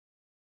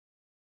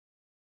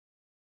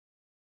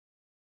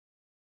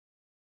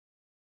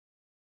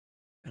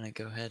 Gonna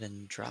go ahead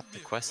and drop the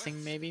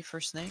questing maybe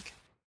for Snake.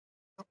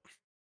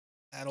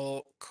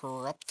 That'll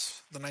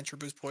corrupt the Nitro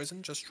Boost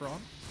poison just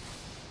drawn.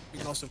 We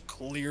can also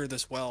clear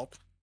this whelp.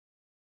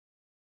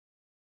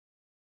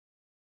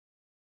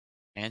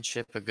 And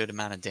ship a good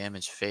amount of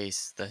damage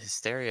face. The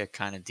Hysteria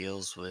kind of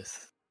deals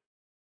with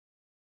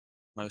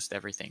most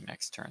everything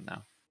next turn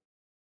though.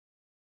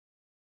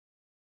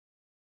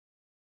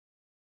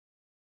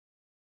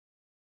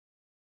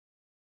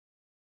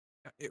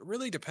 It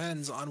really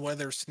depends on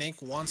whether Snake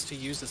wants to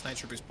use this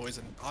Nitro Boost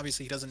poison.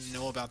 Obviously, he doesn't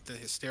know about the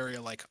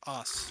Hysteria like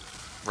us.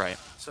 Right.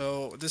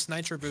 So this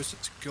Nitro Boost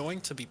is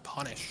going to be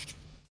punished.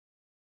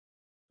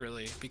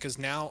 Really, because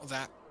now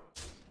that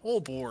whole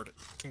board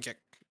can get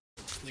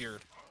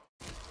cleared.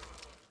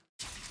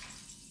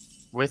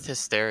 With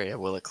Hysteria,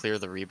 will it clear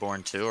the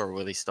Reborn too, or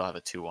will he still have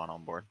a 2-1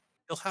 on board?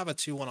 He'll have a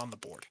 2-1 on the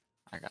board.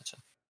 I gotcha.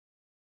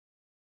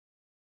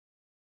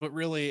 But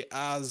really,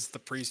 as the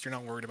priest, you're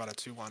not worried about a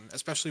 2-1,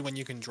 especially when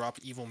you can drop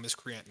Evil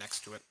Miscreant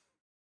next to it.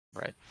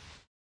 Right.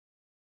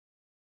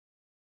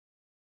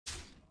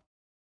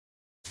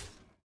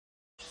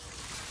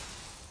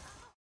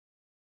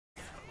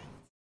 Yeah,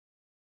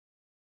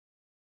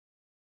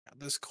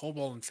 this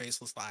Kobold and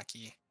Faceless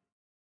Lackey,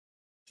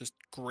 just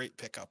great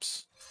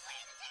pickups.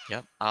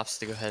 Yep. Opts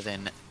to go ahead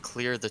and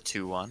clear the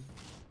 2-1.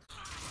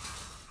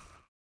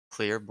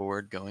 Clear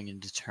board going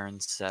into turn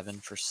 7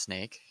 for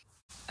Snake.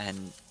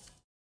 And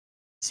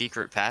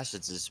Secret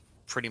Passage is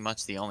pretty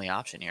much the only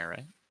option here,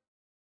 right?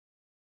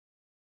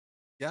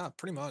 Yeah,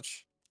 pretty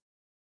much.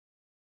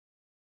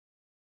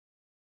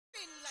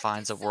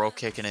 Finds a World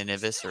Kick and an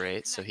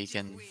Eviscerate so he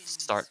can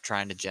start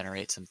trying to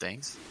generate some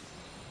things.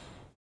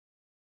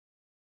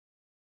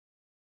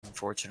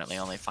 Unfortunately,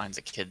 only finds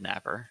a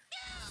Kidnapper.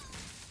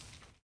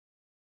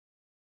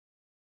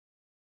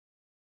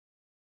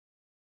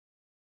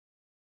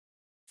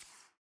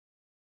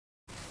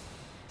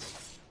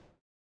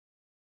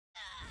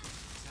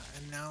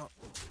 And now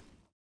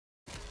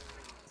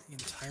the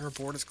entire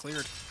board is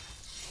cleared.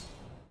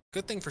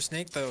 Good thing for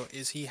Snake, though,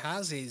 is he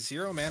has a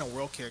 0-mana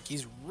World Kick.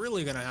 He's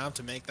really going to have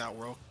to make that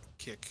World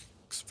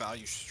Kick's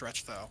value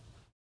stretch, though,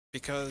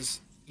 because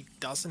he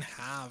doesn't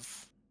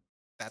have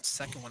that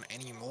second one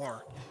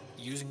anymore,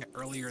 using it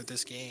earlier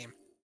this game.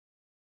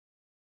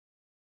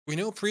 We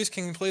know Priest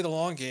can play the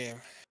long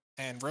game,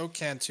 and Rogue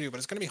can too, but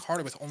it's going to be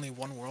harder with only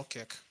one World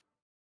Kick.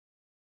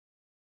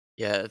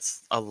 Yeah,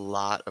 it's a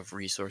lot of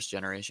resource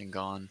generation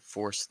gone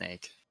for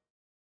Snake.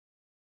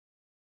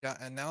 Yeah,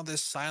 and now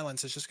this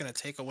silence is just going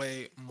to take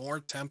away more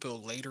tempo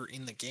later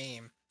in the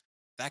game.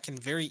 That can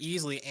very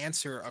easily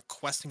answer a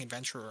questing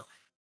adventurer.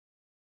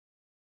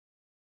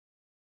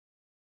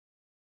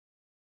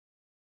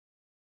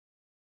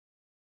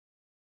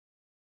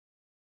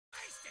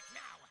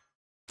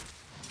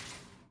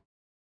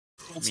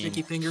 Old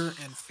Sticky Finger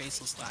and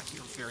Faceless Lackey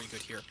are very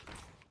good here.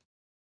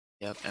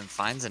 Yep, and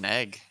finds an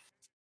egg.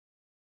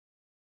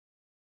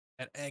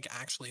 That egg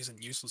actually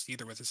isn't useless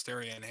either with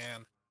Hysteria in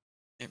hand.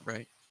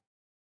 Right.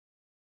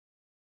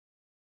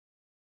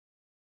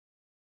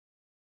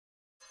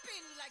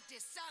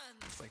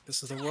 It's like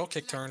this is a World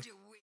Kick turn.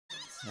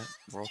 Yep,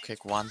 World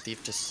Kick Wand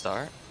Thief to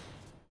start.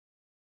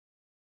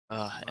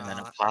 And then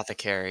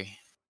Apothecary.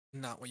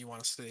 Not what you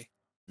want to see.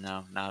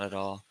 No, not at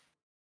all.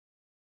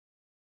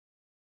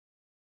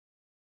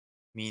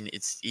 I mean,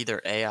 it's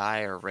either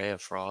AI or Ray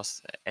of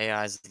Frost.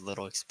 AI is a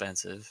little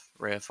expensive.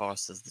 Ray of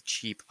Frost is the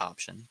cheap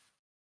option.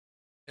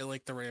 I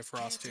like the Ray of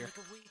Frost here.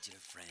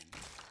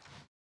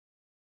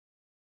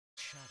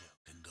 Shadow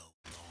can go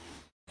long.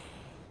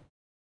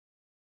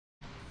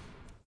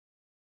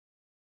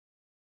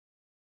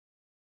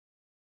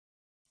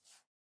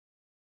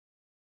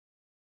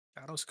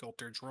 Shadow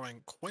Sculptor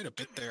drawing quite a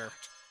bit there.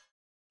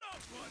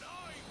 Not what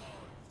I want.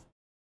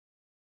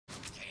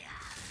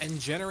 And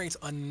generates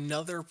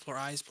another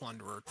Prize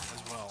Plunderer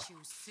as well.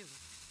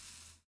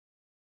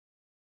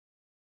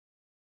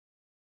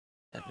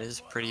 That is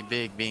pretty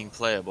big being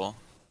playable.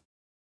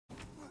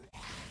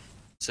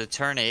 So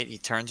turn 8, he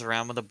turns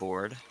around with a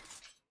board.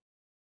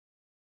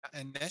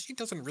 And Neji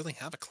doesn't really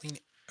have a clean...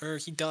 Or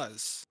he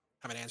does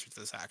have an answer to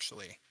this,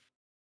 actually.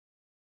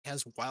 He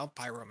has Wild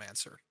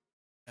Pyromancer.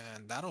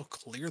 And that'll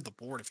clear the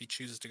board if he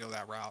chooses to go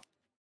that route.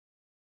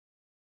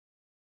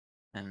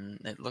 And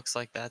it looks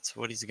like that's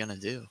what he's gonna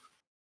do.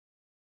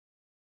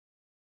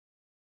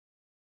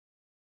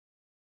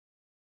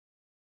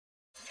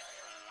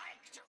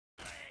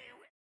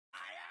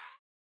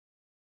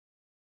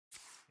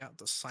 Yeah,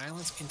 the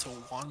silence into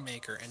one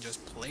maker and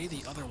just play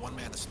the other one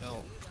mana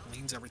spell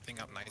cleans everything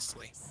up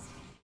nicely.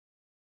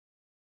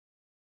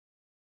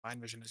 Mind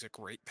Vision is a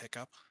great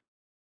pickup.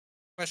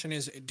 Question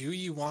is, do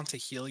you want to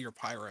heal your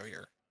Pyro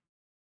here?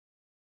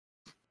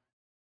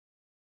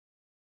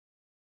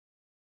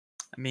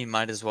 I mean,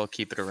 might as well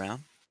keep it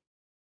around.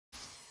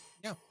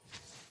 Yeah,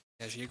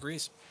 as she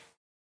agrees.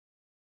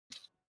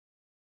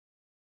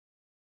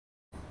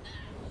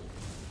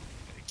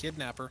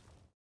 Kidnapper.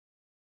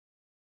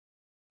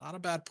 Not a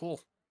bad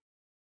pull.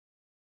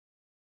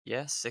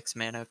 Yeah, 6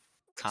 mana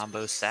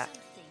combo sat.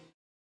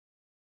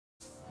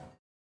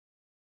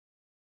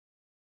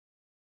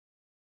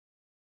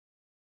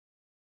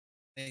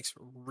 Snake's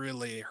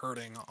really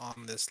hurting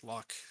on this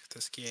luck,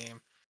 this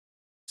game.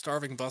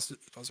 Starving Buzzard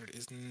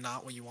is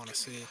not what you want to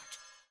see.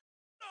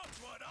 Not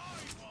what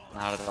I want.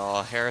 Not at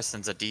all.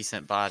 Harrison's a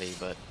decent body,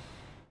 but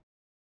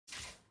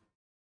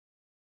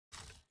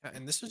Yeah,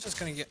 and this is just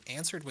going to get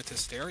answered with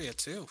Hysteria,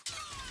 too.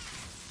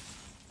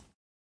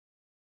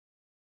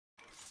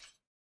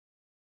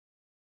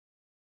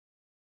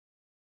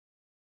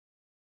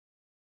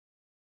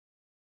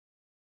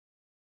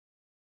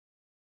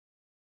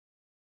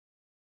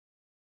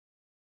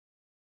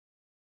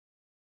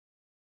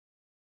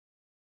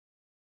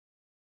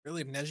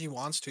 Really, if Neji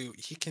wants to,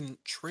 he can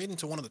trade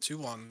into one of the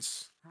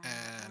 2/1s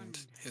and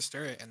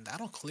Hysteria, and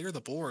that'll clear the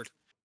board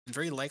and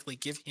very likely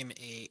give him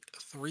a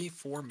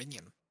 3/4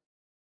 minion.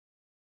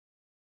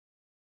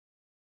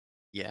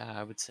 yeah,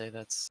 I would say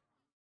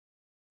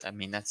I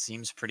mean, that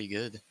seems pretty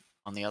good.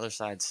 On the other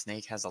side,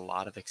 Snake has a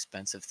lot of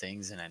expensive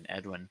things and an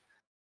Edwin.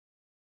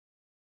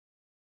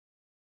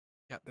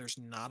 Yeah, there's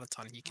not a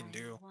ton he can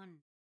do.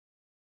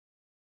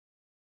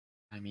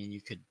 I mean,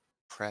 you could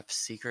prep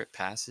Secret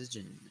Passage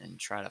and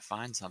try to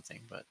find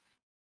something, but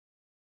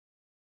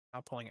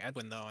Not pulling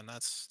Edwin, though, and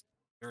that's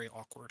very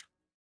awkward.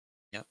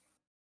 yep.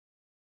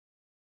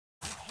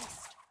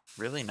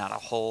 Really not a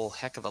whole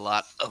heck of a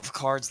lot of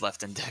cards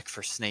left in deck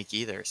for Snake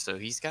either, so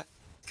he's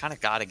kind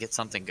of got to get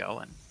something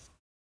going.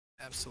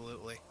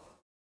 Absolutely.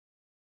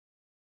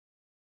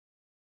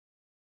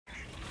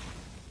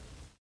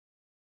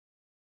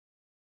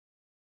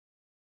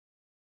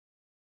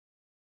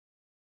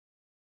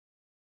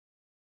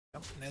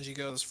 Yep, Neji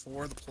goes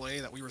for the play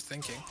that we were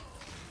thinking.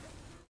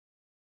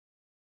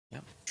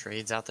 Yep.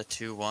 Trades out the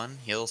 2/1,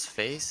 heals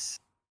face,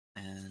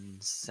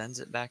 and sends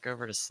it back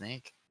over to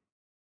Snake.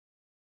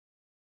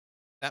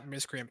 That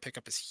Miscreant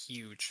pickup is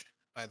huge,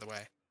 by the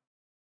way.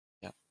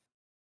 Yep.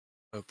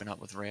 Open up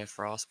with Ray of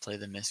Frost, play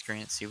the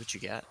Miscreant, see what you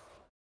get.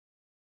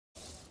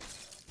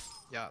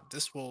 Yeah,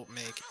 this will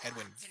make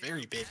Edwin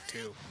very big,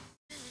 too.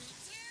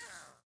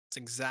 It's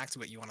exactly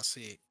what you want to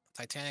see.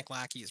 Titanic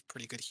Lackey is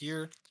pretty good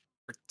here.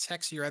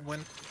 Protects your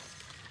Edwin.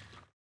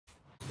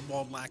 The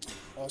Bald Lackey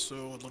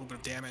also a little bit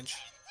of damage.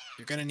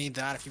 You're going to need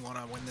that if you want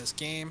to win this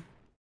game.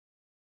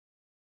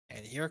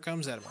 And here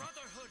comes Edwin.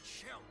 Brotherhood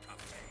shall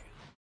prevail.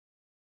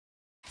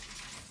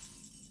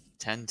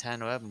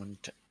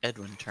 10-10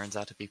 Edwin turns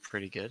out to be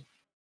pretty good.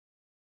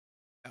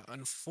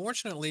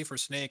 Unfortunately for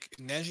Snake,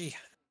 Neji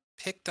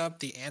picked up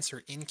the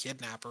answer in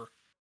Kidnapper.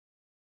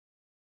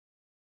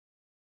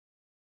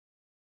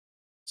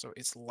 So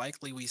it's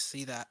likely we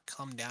see that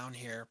come down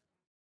here.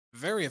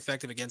 Very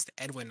effective against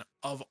Edwin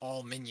of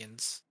all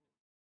minions,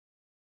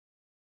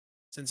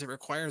 since it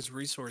requires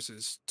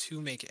resources to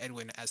make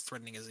Edwin as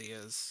threatening as he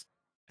is.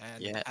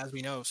 And Yeah. as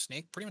we know,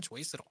 Snake pretty much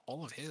wasted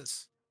all of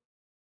his.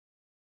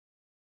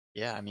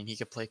 Yeah, I mean, he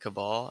could play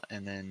Cabal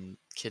and then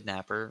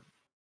Kidnapper,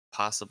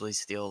 possibly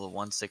steal the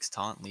 1/6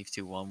 taunt, leave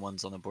 2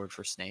 1/1s on the board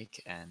for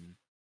Snake, and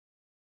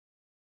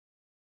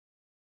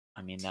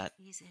I mean, that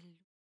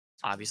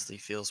obviously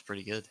feels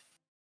pretty good.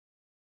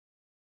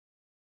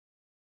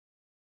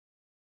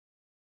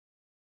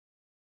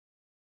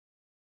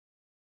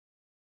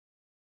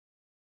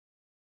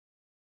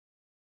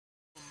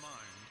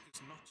 Mind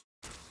is not.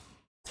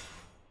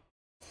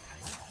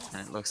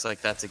 And it looks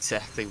like that's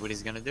exactly what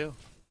he's going to do.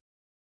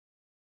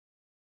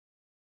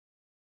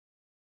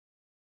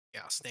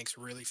 Yeah, Snake's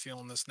really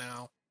feeling this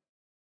now.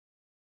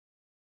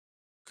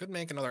 Could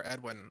make another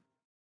Edwin,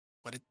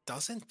 but it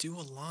doesn't do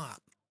a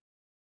lot.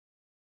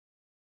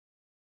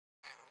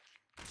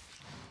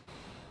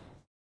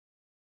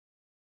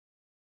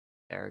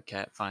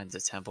 Cat finds a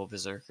Temple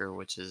Berserker,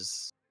 which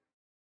is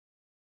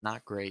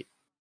not great.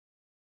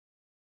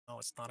 No,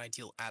 it's not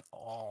ideal at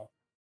all.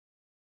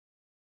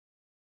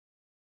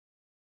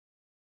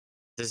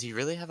 Does he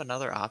really have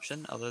another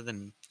option other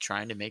than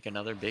trying to make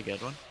another big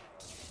Edwin?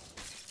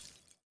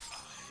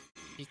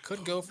 He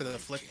could go for the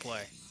flick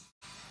play.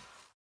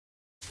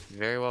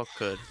 Very well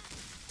could.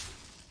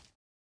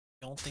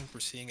 Don't think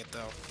we're seeing it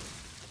though.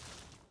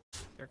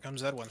 Here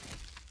comes Edwin.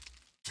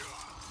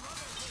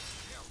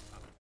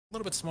 A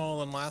little bit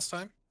smaller than last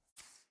time.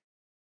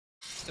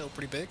 Still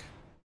pretty big.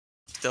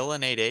 Still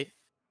an 8/8.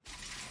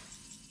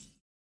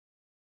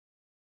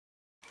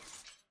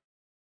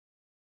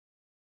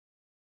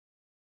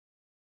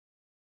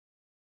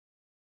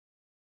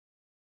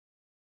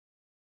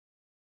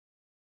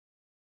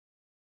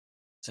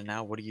 So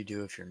now what do you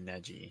do if you're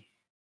Neji?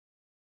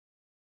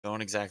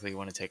 Don't exactly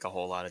want to take a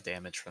whole lot of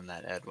damage from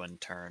that Edwin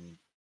turn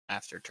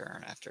after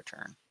turn after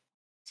turn.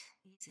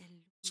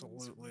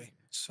 Absolutely.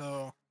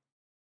 So,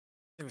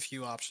 we have a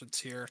few options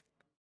here.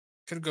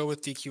 Could go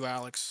with DQ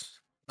Alex.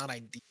 Not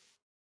ideal.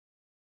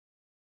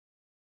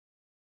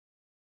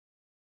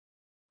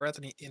 Breath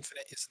and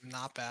Infinite is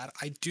not bad.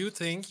 I do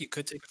think you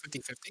could take a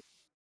 50-50.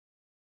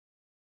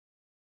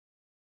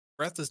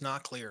 Breath is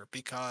not clear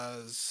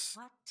because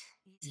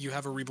you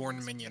have a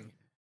reborn minion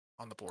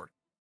on the board.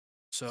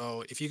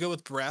 So if you go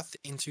with Breath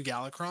into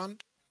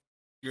Galakron,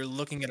 you're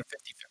looking at a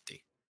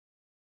 50-50.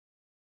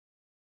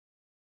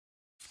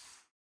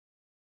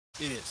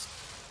 It is.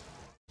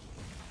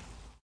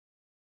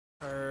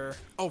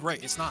 Oh,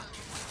 right, it's not.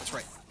 That's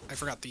right. I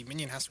forgot the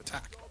minion has to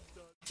attack.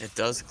 It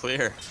does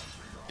clear.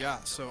 Yeah,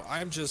 so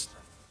I'm just...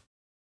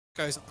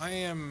 Guys, I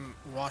am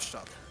washed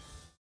up.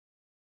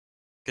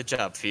 Good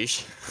job,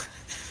 Fish.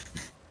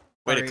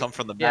 Way to Sorry. come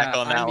from the back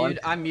on that one.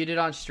 I'm muted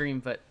on stream,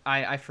 but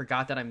I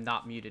forgot that I'm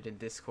not muted in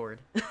Discord.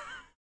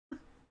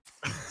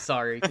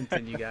 Sorry,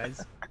 continue,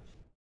 guys.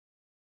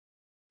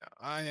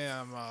 I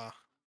am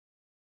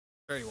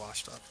very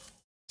washed up.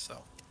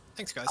 So,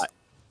 thanks, guys.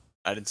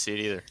 I didn't see it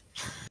either.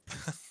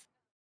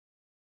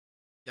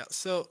 Yeah,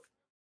 so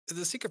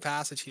the secret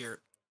passage here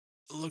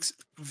looks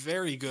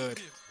very good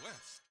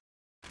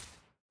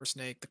for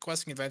Snake. The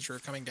questing adventurer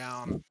coming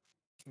down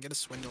can get a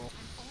swindle.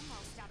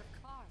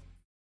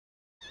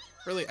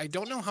 Really, I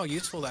don't know how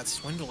useful that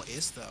swindle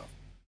is, though.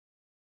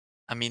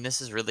 I mean,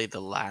 this is really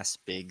the last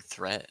big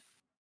threat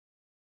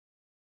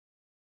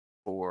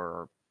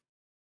for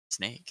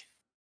Snake.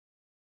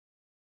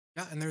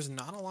 Yeah, and there's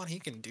not a lot he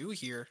can do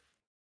here.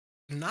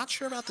 I'm not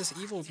sure about this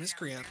evil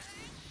miscreant.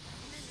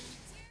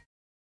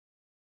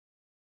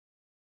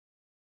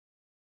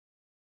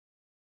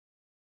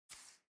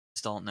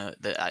 Just don't know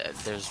that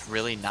there's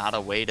really not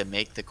a way to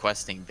make the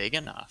questing big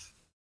enough.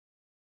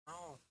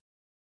 Oh.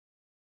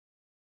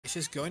 It's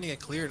just going to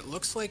get cleared. It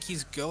looks like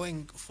he's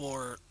going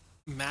for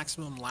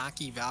maximum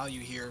lackey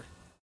value here.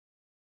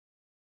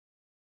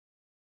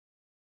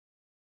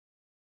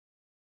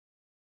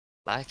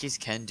 Lackeys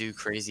can do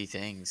crazy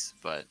things,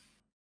 but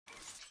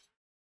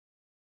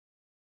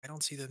I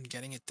don't see them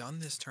getting it done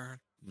this turn.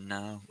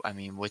 no, I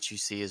mean, what you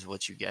see is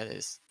what you get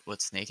is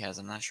what Snake has.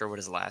 I'm not sure what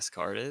his last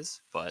card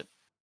is, but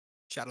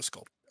Shadow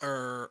Sculpt.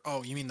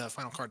 Oh, you mean the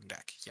final card in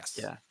deck? Yes.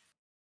 yeah.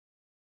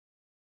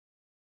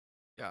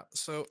 Yeah,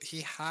 so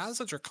he has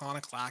a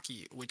Draconic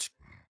Lackey, which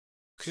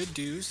could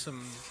do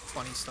some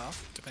funny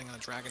stuff, depending on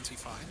the dragons he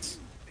finds.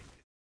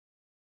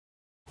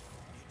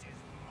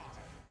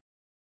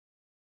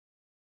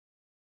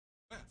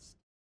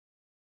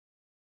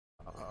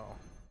 Uh-oh.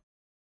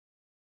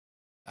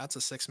 That's a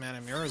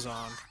 6-mana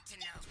Murazon.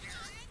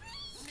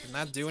 Can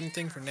that do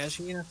anything for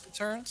Neji in a few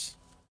turns?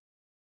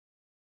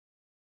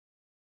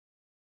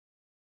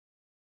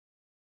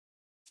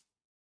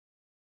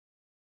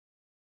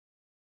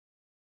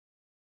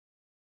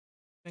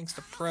 Thanks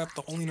to prep,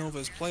 the Holy Nova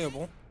is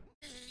playable.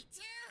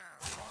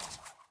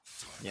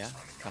 Yeah,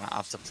 gonna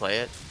opt to play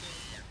it.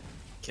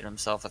 Get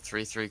himself a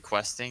 3/3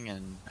 questing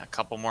and a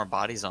couple more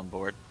bodies on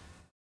board.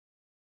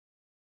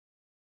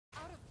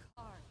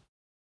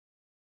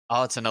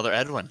 Oh, it's another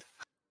Edwin.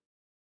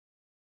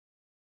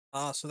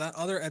 So that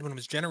other Edwin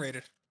was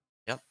generated.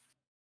 Yep.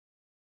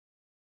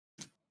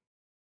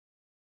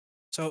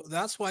 So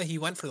that's why he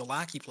went for the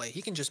Lackey play.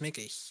 He can just make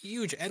a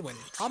huge Edwin.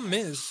 Problem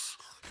is,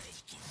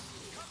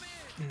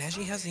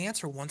 Neji has the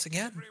answer once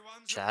again.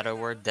 Shadow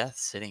Word Death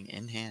sitting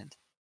in hand.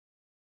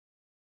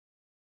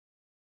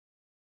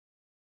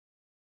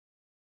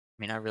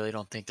 I mean, I really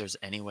don't think there's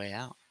any way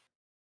out.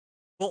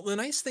 Well, the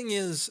nice thing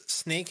is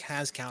Snake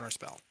has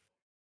Counterspell.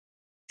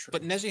 True.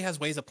 But Neji has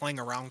ways of playing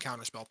around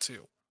Counterspell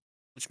too,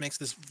 which makes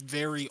this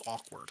very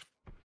awkward.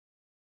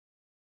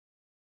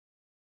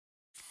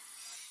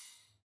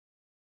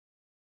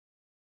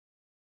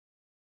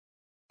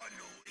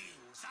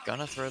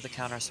 Gonna throw the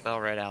counter spell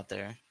right out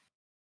there.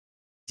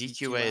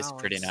 DQA is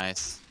pretty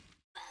nice.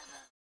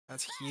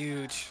 That's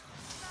huge.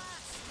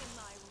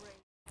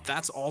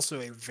 That's also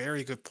a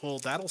very good pull.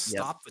 That'll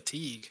stop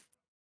fatigue.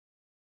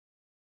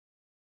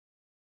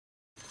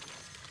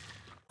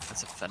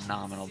 That's a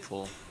phenomenal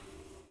pull.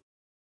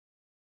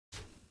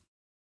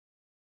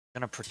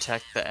 Gonna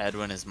protect the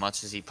Edwin as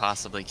much as he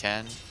possibly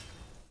can.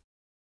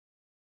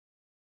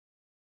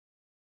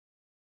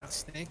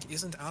 Snake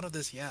isn't out of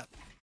this yet.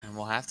 And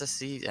we'll have to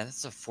see, and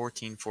it's a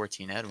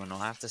 14/14 Edwin. We'll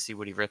have to see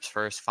what he rips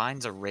first.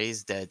 Finds a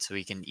raised dead so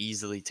he can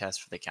easily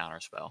test for the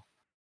counterspell.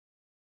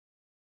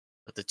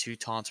 But the 2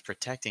 taunts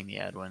protecting the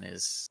Edwin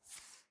is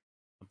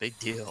a big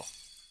deal.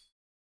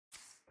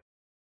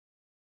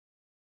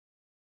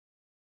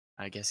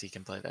 I guess he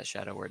can play that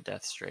Shadow Word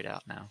Death straight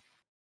out now.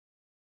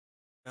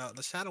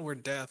 The Shadow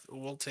Word Death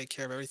will take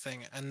care of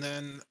everything. And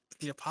then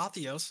the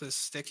Apotheosis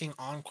sticking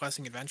on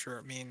Questing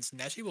Adventurer means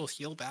Neji will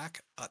heal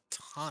back a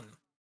ton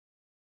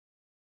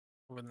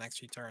over the next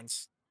few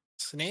turns.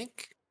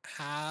 Snake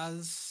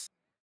has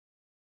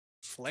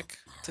Flick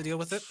to deal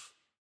with it,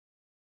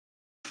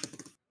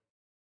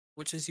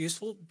 which is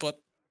useful,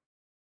 but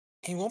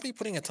he won't be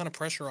putting a ton of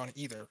pressure on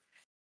either.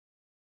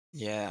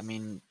 Yeah, I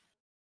mean,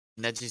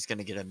 Neji's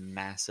gonna get a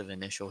massive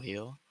initial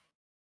heal.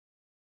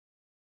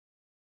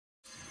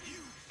 You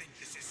think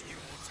this is your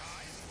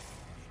time?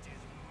 It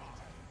is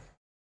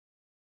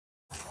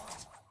mine.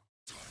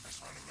 Time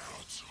is running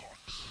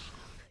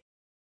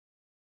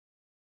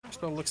out.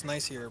 Spell looks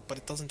nice here, but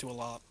it doesn't do a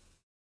lot.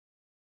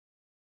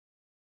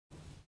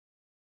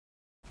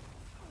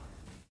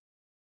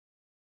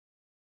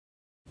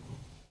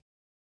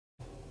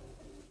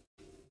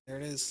 There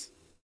it is.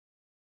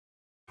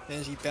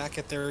 Neji back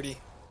at 30.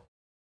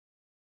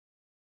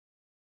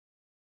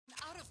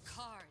 Out of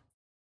cards.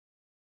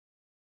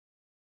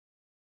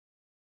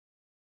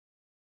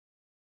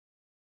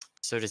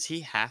 So does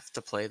he have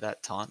to play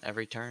that taunt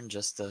every turn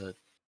just to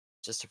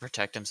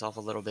protect himself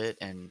a little bit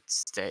and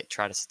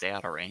try to stay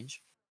out of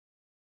range?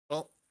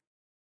 Well,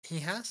 he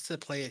has to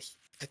play it.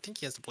 I think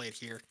he has to play it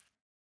here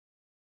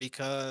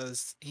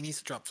because he needs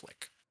to drop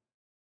Flick,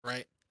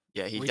 right?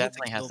 Yeah, he We need to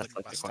definitely has kill to the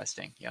flip the quest.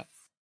 questing. Yep.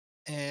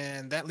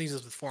 And that leaves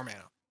us with 4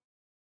 mana.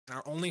 And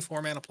our only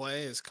 4 mana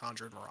play is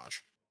Conjured Mirage.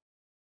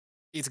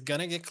 It's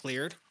gonna get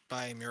cleared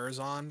by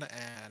Murazond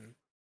and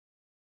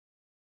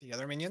the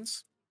other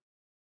minions.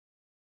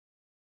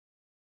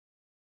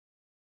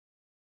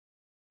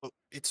 But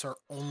it's our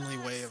only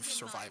way of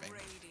surviving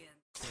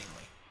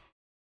cleanly.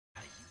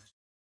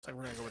 So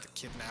we're gonna go with the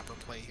Kidnapper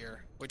play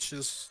here, which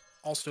is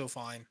also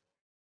fine.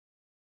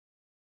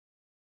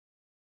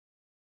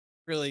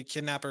 Really,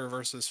 Kidnapper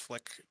versus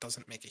Flick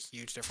doesn't make a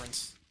huge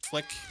difference.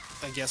 Flick,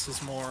 I guess,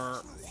 is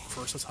more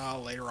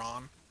versatile later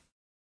on.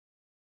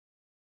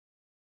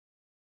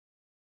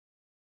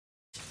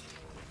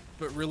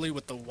 But really,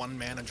 with the 1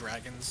 mana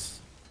dragons,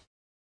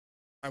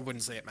 I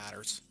wouldn't say it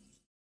matters.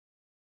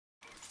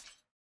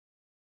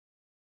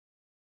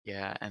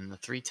 Yeah, and the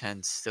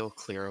 310's still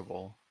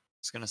clearable.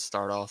 It's gonna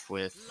start off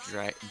with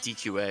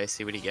DQA,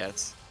 see what he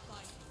gets.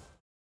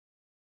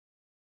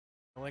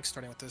 I like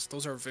starting with this.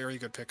 Those are very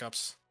good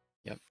pickups.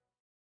 Yep.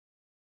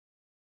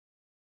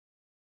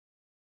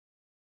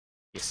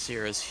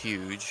 Ysera's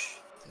huge.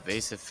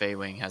 Evasive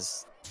Feywing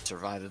has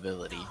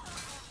survivability.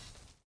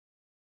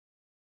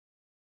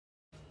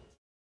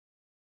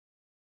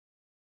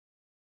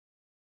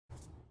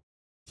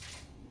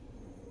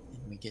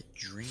 And we get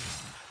Dream.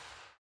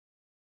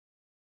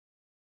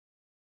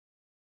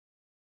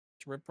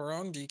 Rip our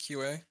own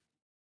DQA.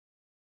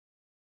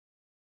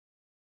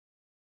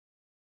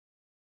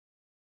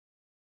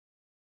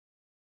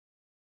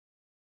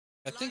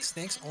 I think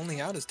Snake's only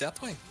out is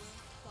Deathwing.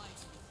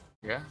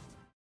 Yeah.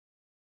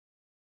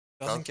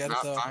 Doesn't get it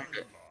though.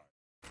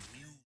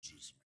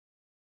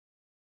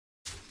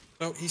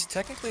 So he's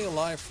technically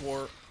alive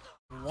for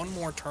 1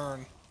 more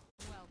turn.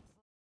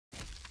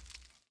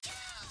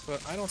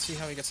 But I don't see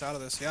how he gets out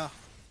of this. Yeah.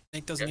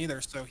 Snake doesn't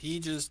either, so he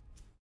just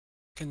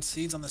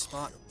concedes on the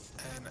spot.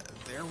 And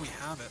there we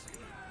have it.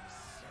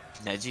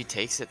 Neji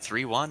takes it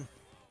 3-1.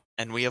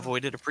 And we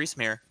avoided a Priest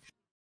Mirror.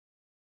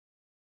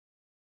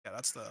 Yeah,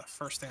 that's the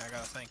first thing I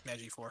gotta thank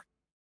Neji for.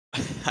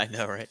 I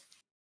know, right?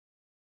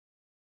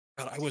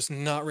 God, I was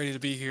not ready to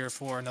be here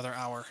for another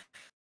hour.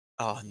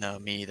 Oh, no,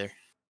 me either.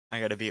 I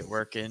gotta be at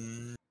work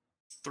in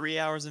 3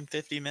 hours and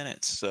 50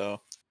 minutes,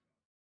 so.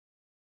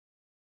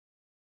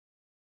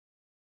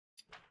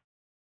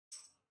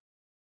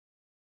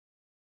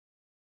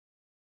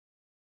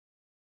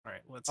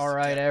 Alright, let's All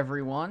right, get...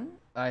 everyone.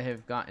 I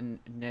have gotten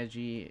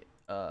Neji,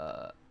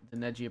 the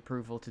Neji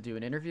approval to do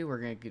an interview. We're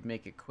gonna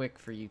make it quick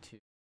for you two.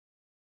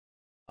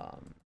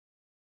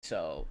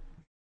 So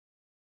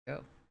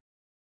go.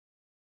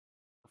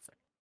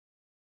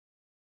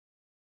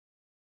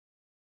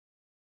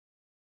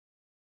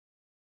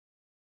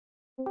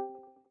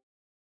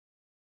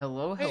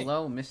 Hello, Hey.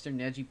 hello, Mr.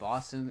 Neji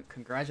Boston.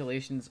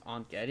 Congratulations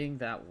on getting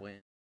that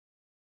win.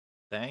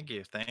 Thank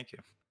you, thank you.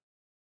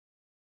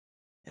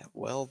 Yeah,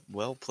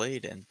 well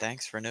played, and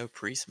thanks for no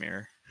Priest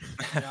Mirror.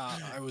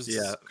 Yeah, I was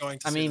Yeah. going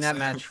to I say mean, the that same.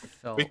 match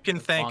felt. We can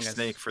as thank long as-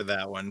 Snake for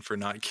that one, for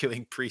not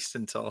killing Priest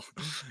until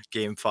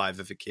game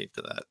 5 if it came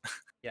to that.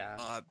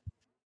 Yeah.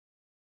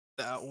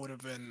 That would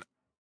have been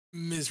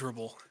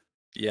miserable.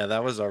 Yeah,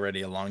 that was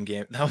already a long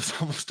game. That was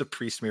almost a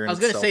Priest Mirror. I was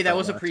gonna say that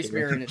was a last priest game.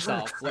 mirror in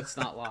itself. Let's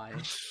not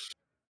lie.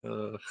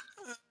 Uh,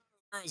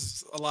 There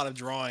was a lot of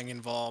drawing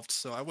involved,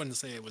 so I wouldn't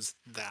say it was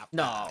that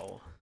bad.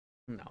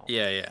 No.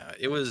 yeah,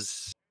 it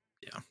was.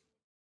 Yeah,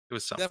 it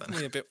was something.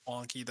 Definitely a bit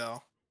wonky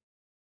though.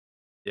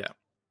 Yeah.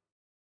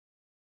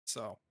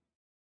 So,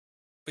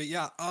 but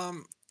yeah,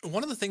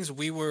 one of the things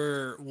we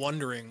were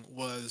wondering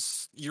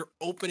was your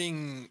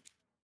opening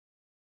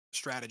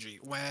strategy.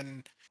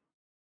 When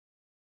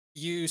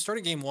you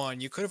started game 1,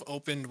 you could have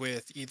opened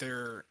with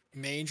either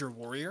mage or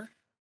warrior.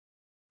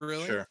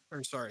 Really? Sure.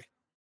 Or sorry.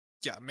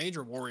 Yeah, mage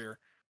or warrior.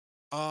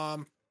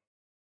 What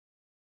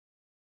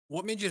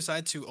made you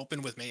decide to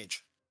open with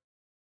mage?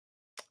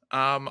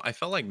 I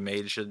felt like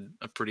Mage had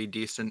a pretty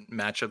decent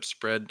matchup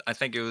spread. I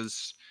think it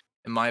was,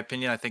 in my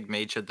opinion, I think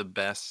Mage had the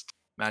best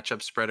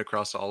matchup spread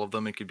across all of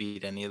them. It could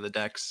beat any of the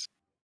decks.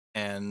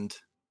 And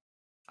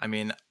I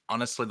mean,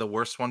 honestly, the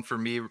worst one for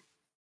me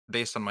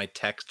based on my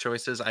tech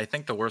choices. I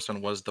think the worst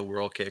one was the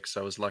whirl kick,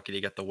 so I was lucky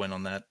to get the win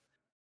on that.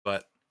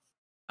 But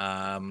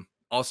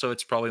also,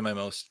 it's probably my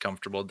most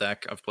comfortable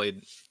deck. I've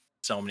played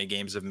so many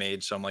games of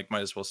Mage, so I'm like,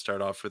 might as well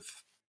start off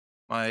with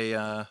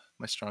my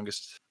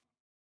strongest.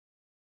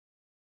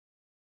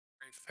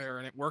 Very fair,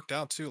 and it worked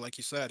out too, like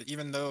you said.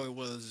 Even though it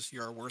was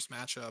your worst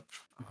matchup,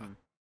 Mhm.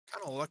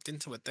 kind of lucked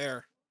into it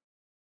there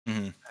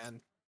Mhm.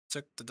 and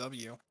took the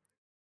W.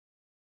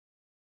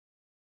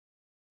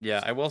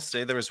 Yeah, I will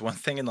say there was one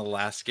thing in the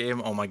last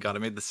game. Oh my god, I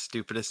made the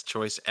stupidest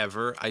choice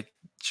ever. I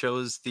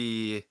chose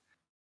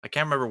I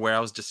can't remember where I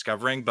was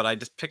discovering, but I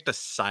just picked a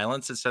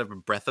silence instead of a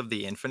breath of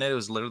the infinite. It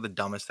was literally the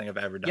dumbest thing I've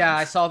ever done. Yeah,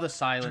 I saw the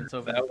silence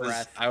over the That was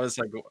breath. I was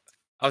like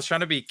I was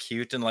trying to be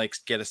cute and like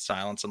get a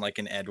silence on like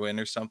an Edwin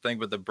or something,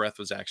 but the breath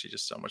was actually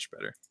just so much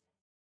better.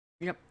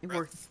 Yep, it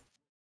worked. Breath,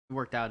 It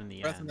worked out in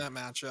the breath in end.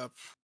 that matchup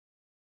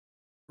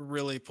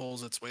really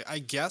pulls its weight. I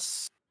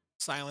guess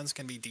silence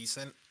can be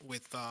decent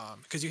with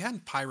because you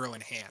had pyro in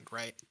hand,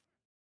 right?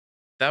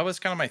 That was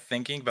kind of my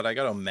thinking, but I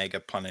got Omega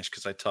punish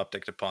because I top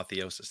decked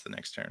Apotheosis the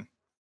next turn.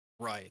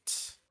 Right.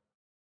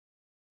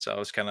 So I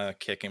was kind of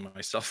kicking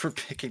myself for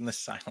picking the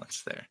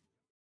silence there.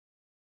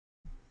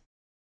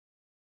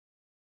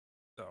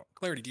 So,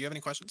 Clarity, do you have any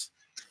questions?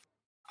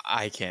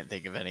 I can't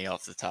think of any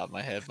off the top of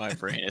my head. My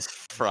brain is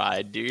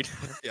fried, dude.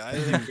 Yeah, I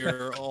think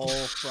we're all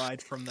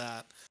fried from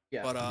that.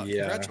 Yeah. But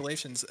Yeah.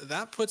 congratulations.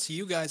 That puts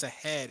you guys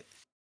ahead.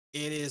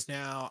 It is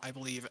now, I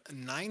believe,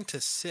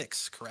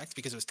 9-6, correct?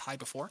 Because it was tied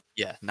before.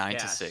 Yeah, 9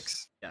 to Yes.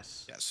 6.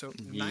 Yes. Yeah, so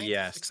 9 to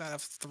Yes. 6 out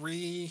of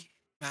 3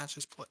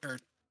 matches or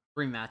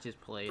 3 matches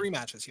played. 3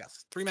 matches,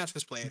 yes. 3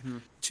 matches played.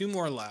 Mhm. 2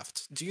 more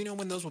left. Do you know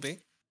when those will be?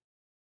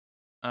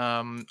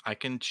 I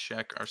can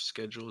check our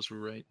schedules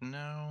right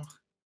now.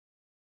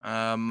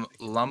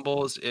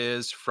 Lumbles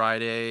is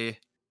Friday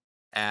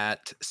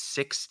at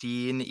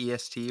 16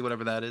 EST,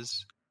 whatever that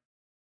is.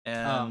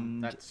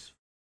 And That's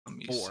let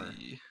me 4.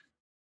 see.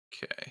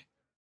 Okay.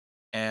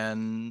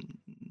 And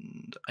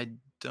I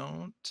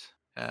don't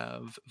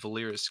have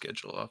Valera's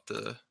schedule. I'll have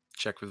to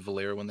check with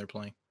Valera when they're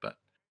playing. But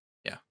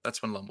yeah,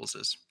 that's when Lumbles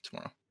is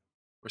tomorrow.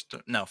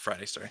 No,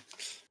 Friday, sorry.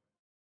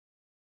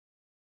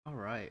 All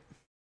right.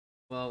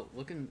 Well,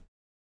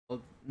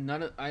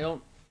 I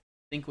don't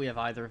think we have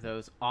either of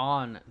those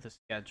on the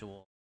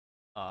schedule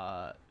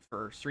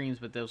for streams,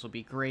 but those will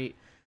be great.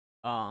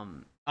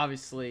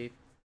 Obviously,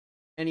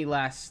 any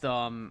last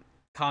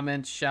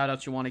comments, shout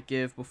outs you want to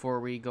give before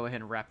we go ahead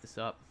and wrap this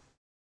up?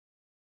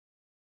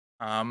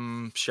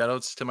 Shout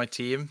outs to my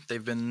team.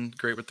 They've been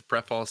great with the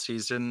prep all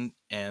season,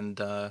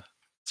 and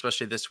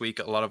especially this week,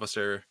 a lot of us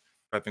are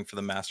prepping for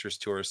the Masters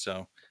Tour,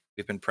 so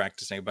we've been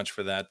practicing a bunch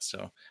for that.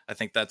 So I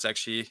think that's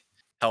actually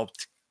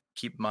helped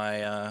keep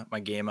my my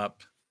game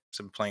up.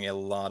 So I've been playing a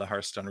lot of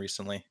Hearthstone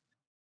recently.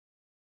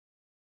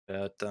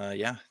 But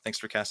yeah, thanks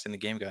for casting the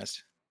game,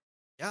 guys.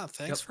 Yeah,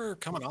 thanks for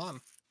coming on.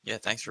 Yeah,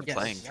 thanks for Yes.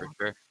 playing for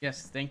sure.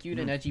 Yes, thank you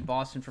to Mhm. Neji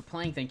Boston for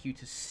playing. Thank you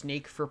to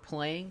Snake for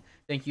playing.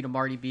 Thank you to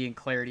Marty B and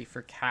Clarity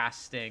for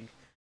casting.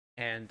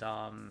 And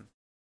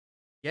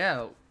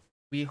yeah,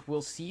 we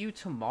will see you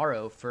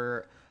tomorrow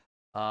for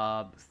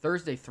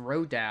Thursday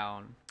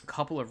Throwdown. A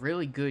couple of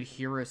really good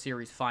Hero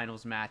Series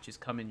Finals matches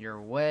coming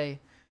your way.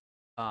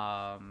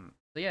 So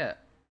yeah.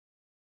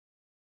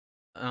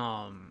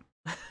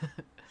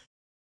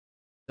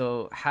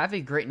 So have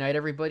a great night,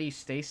 everybody.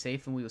 Stay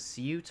safe, and we will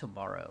see you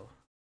tomorrow.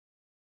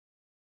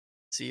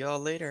 See y'all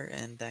later,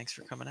 and thanks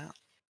for coming out.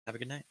 Have a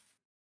good night.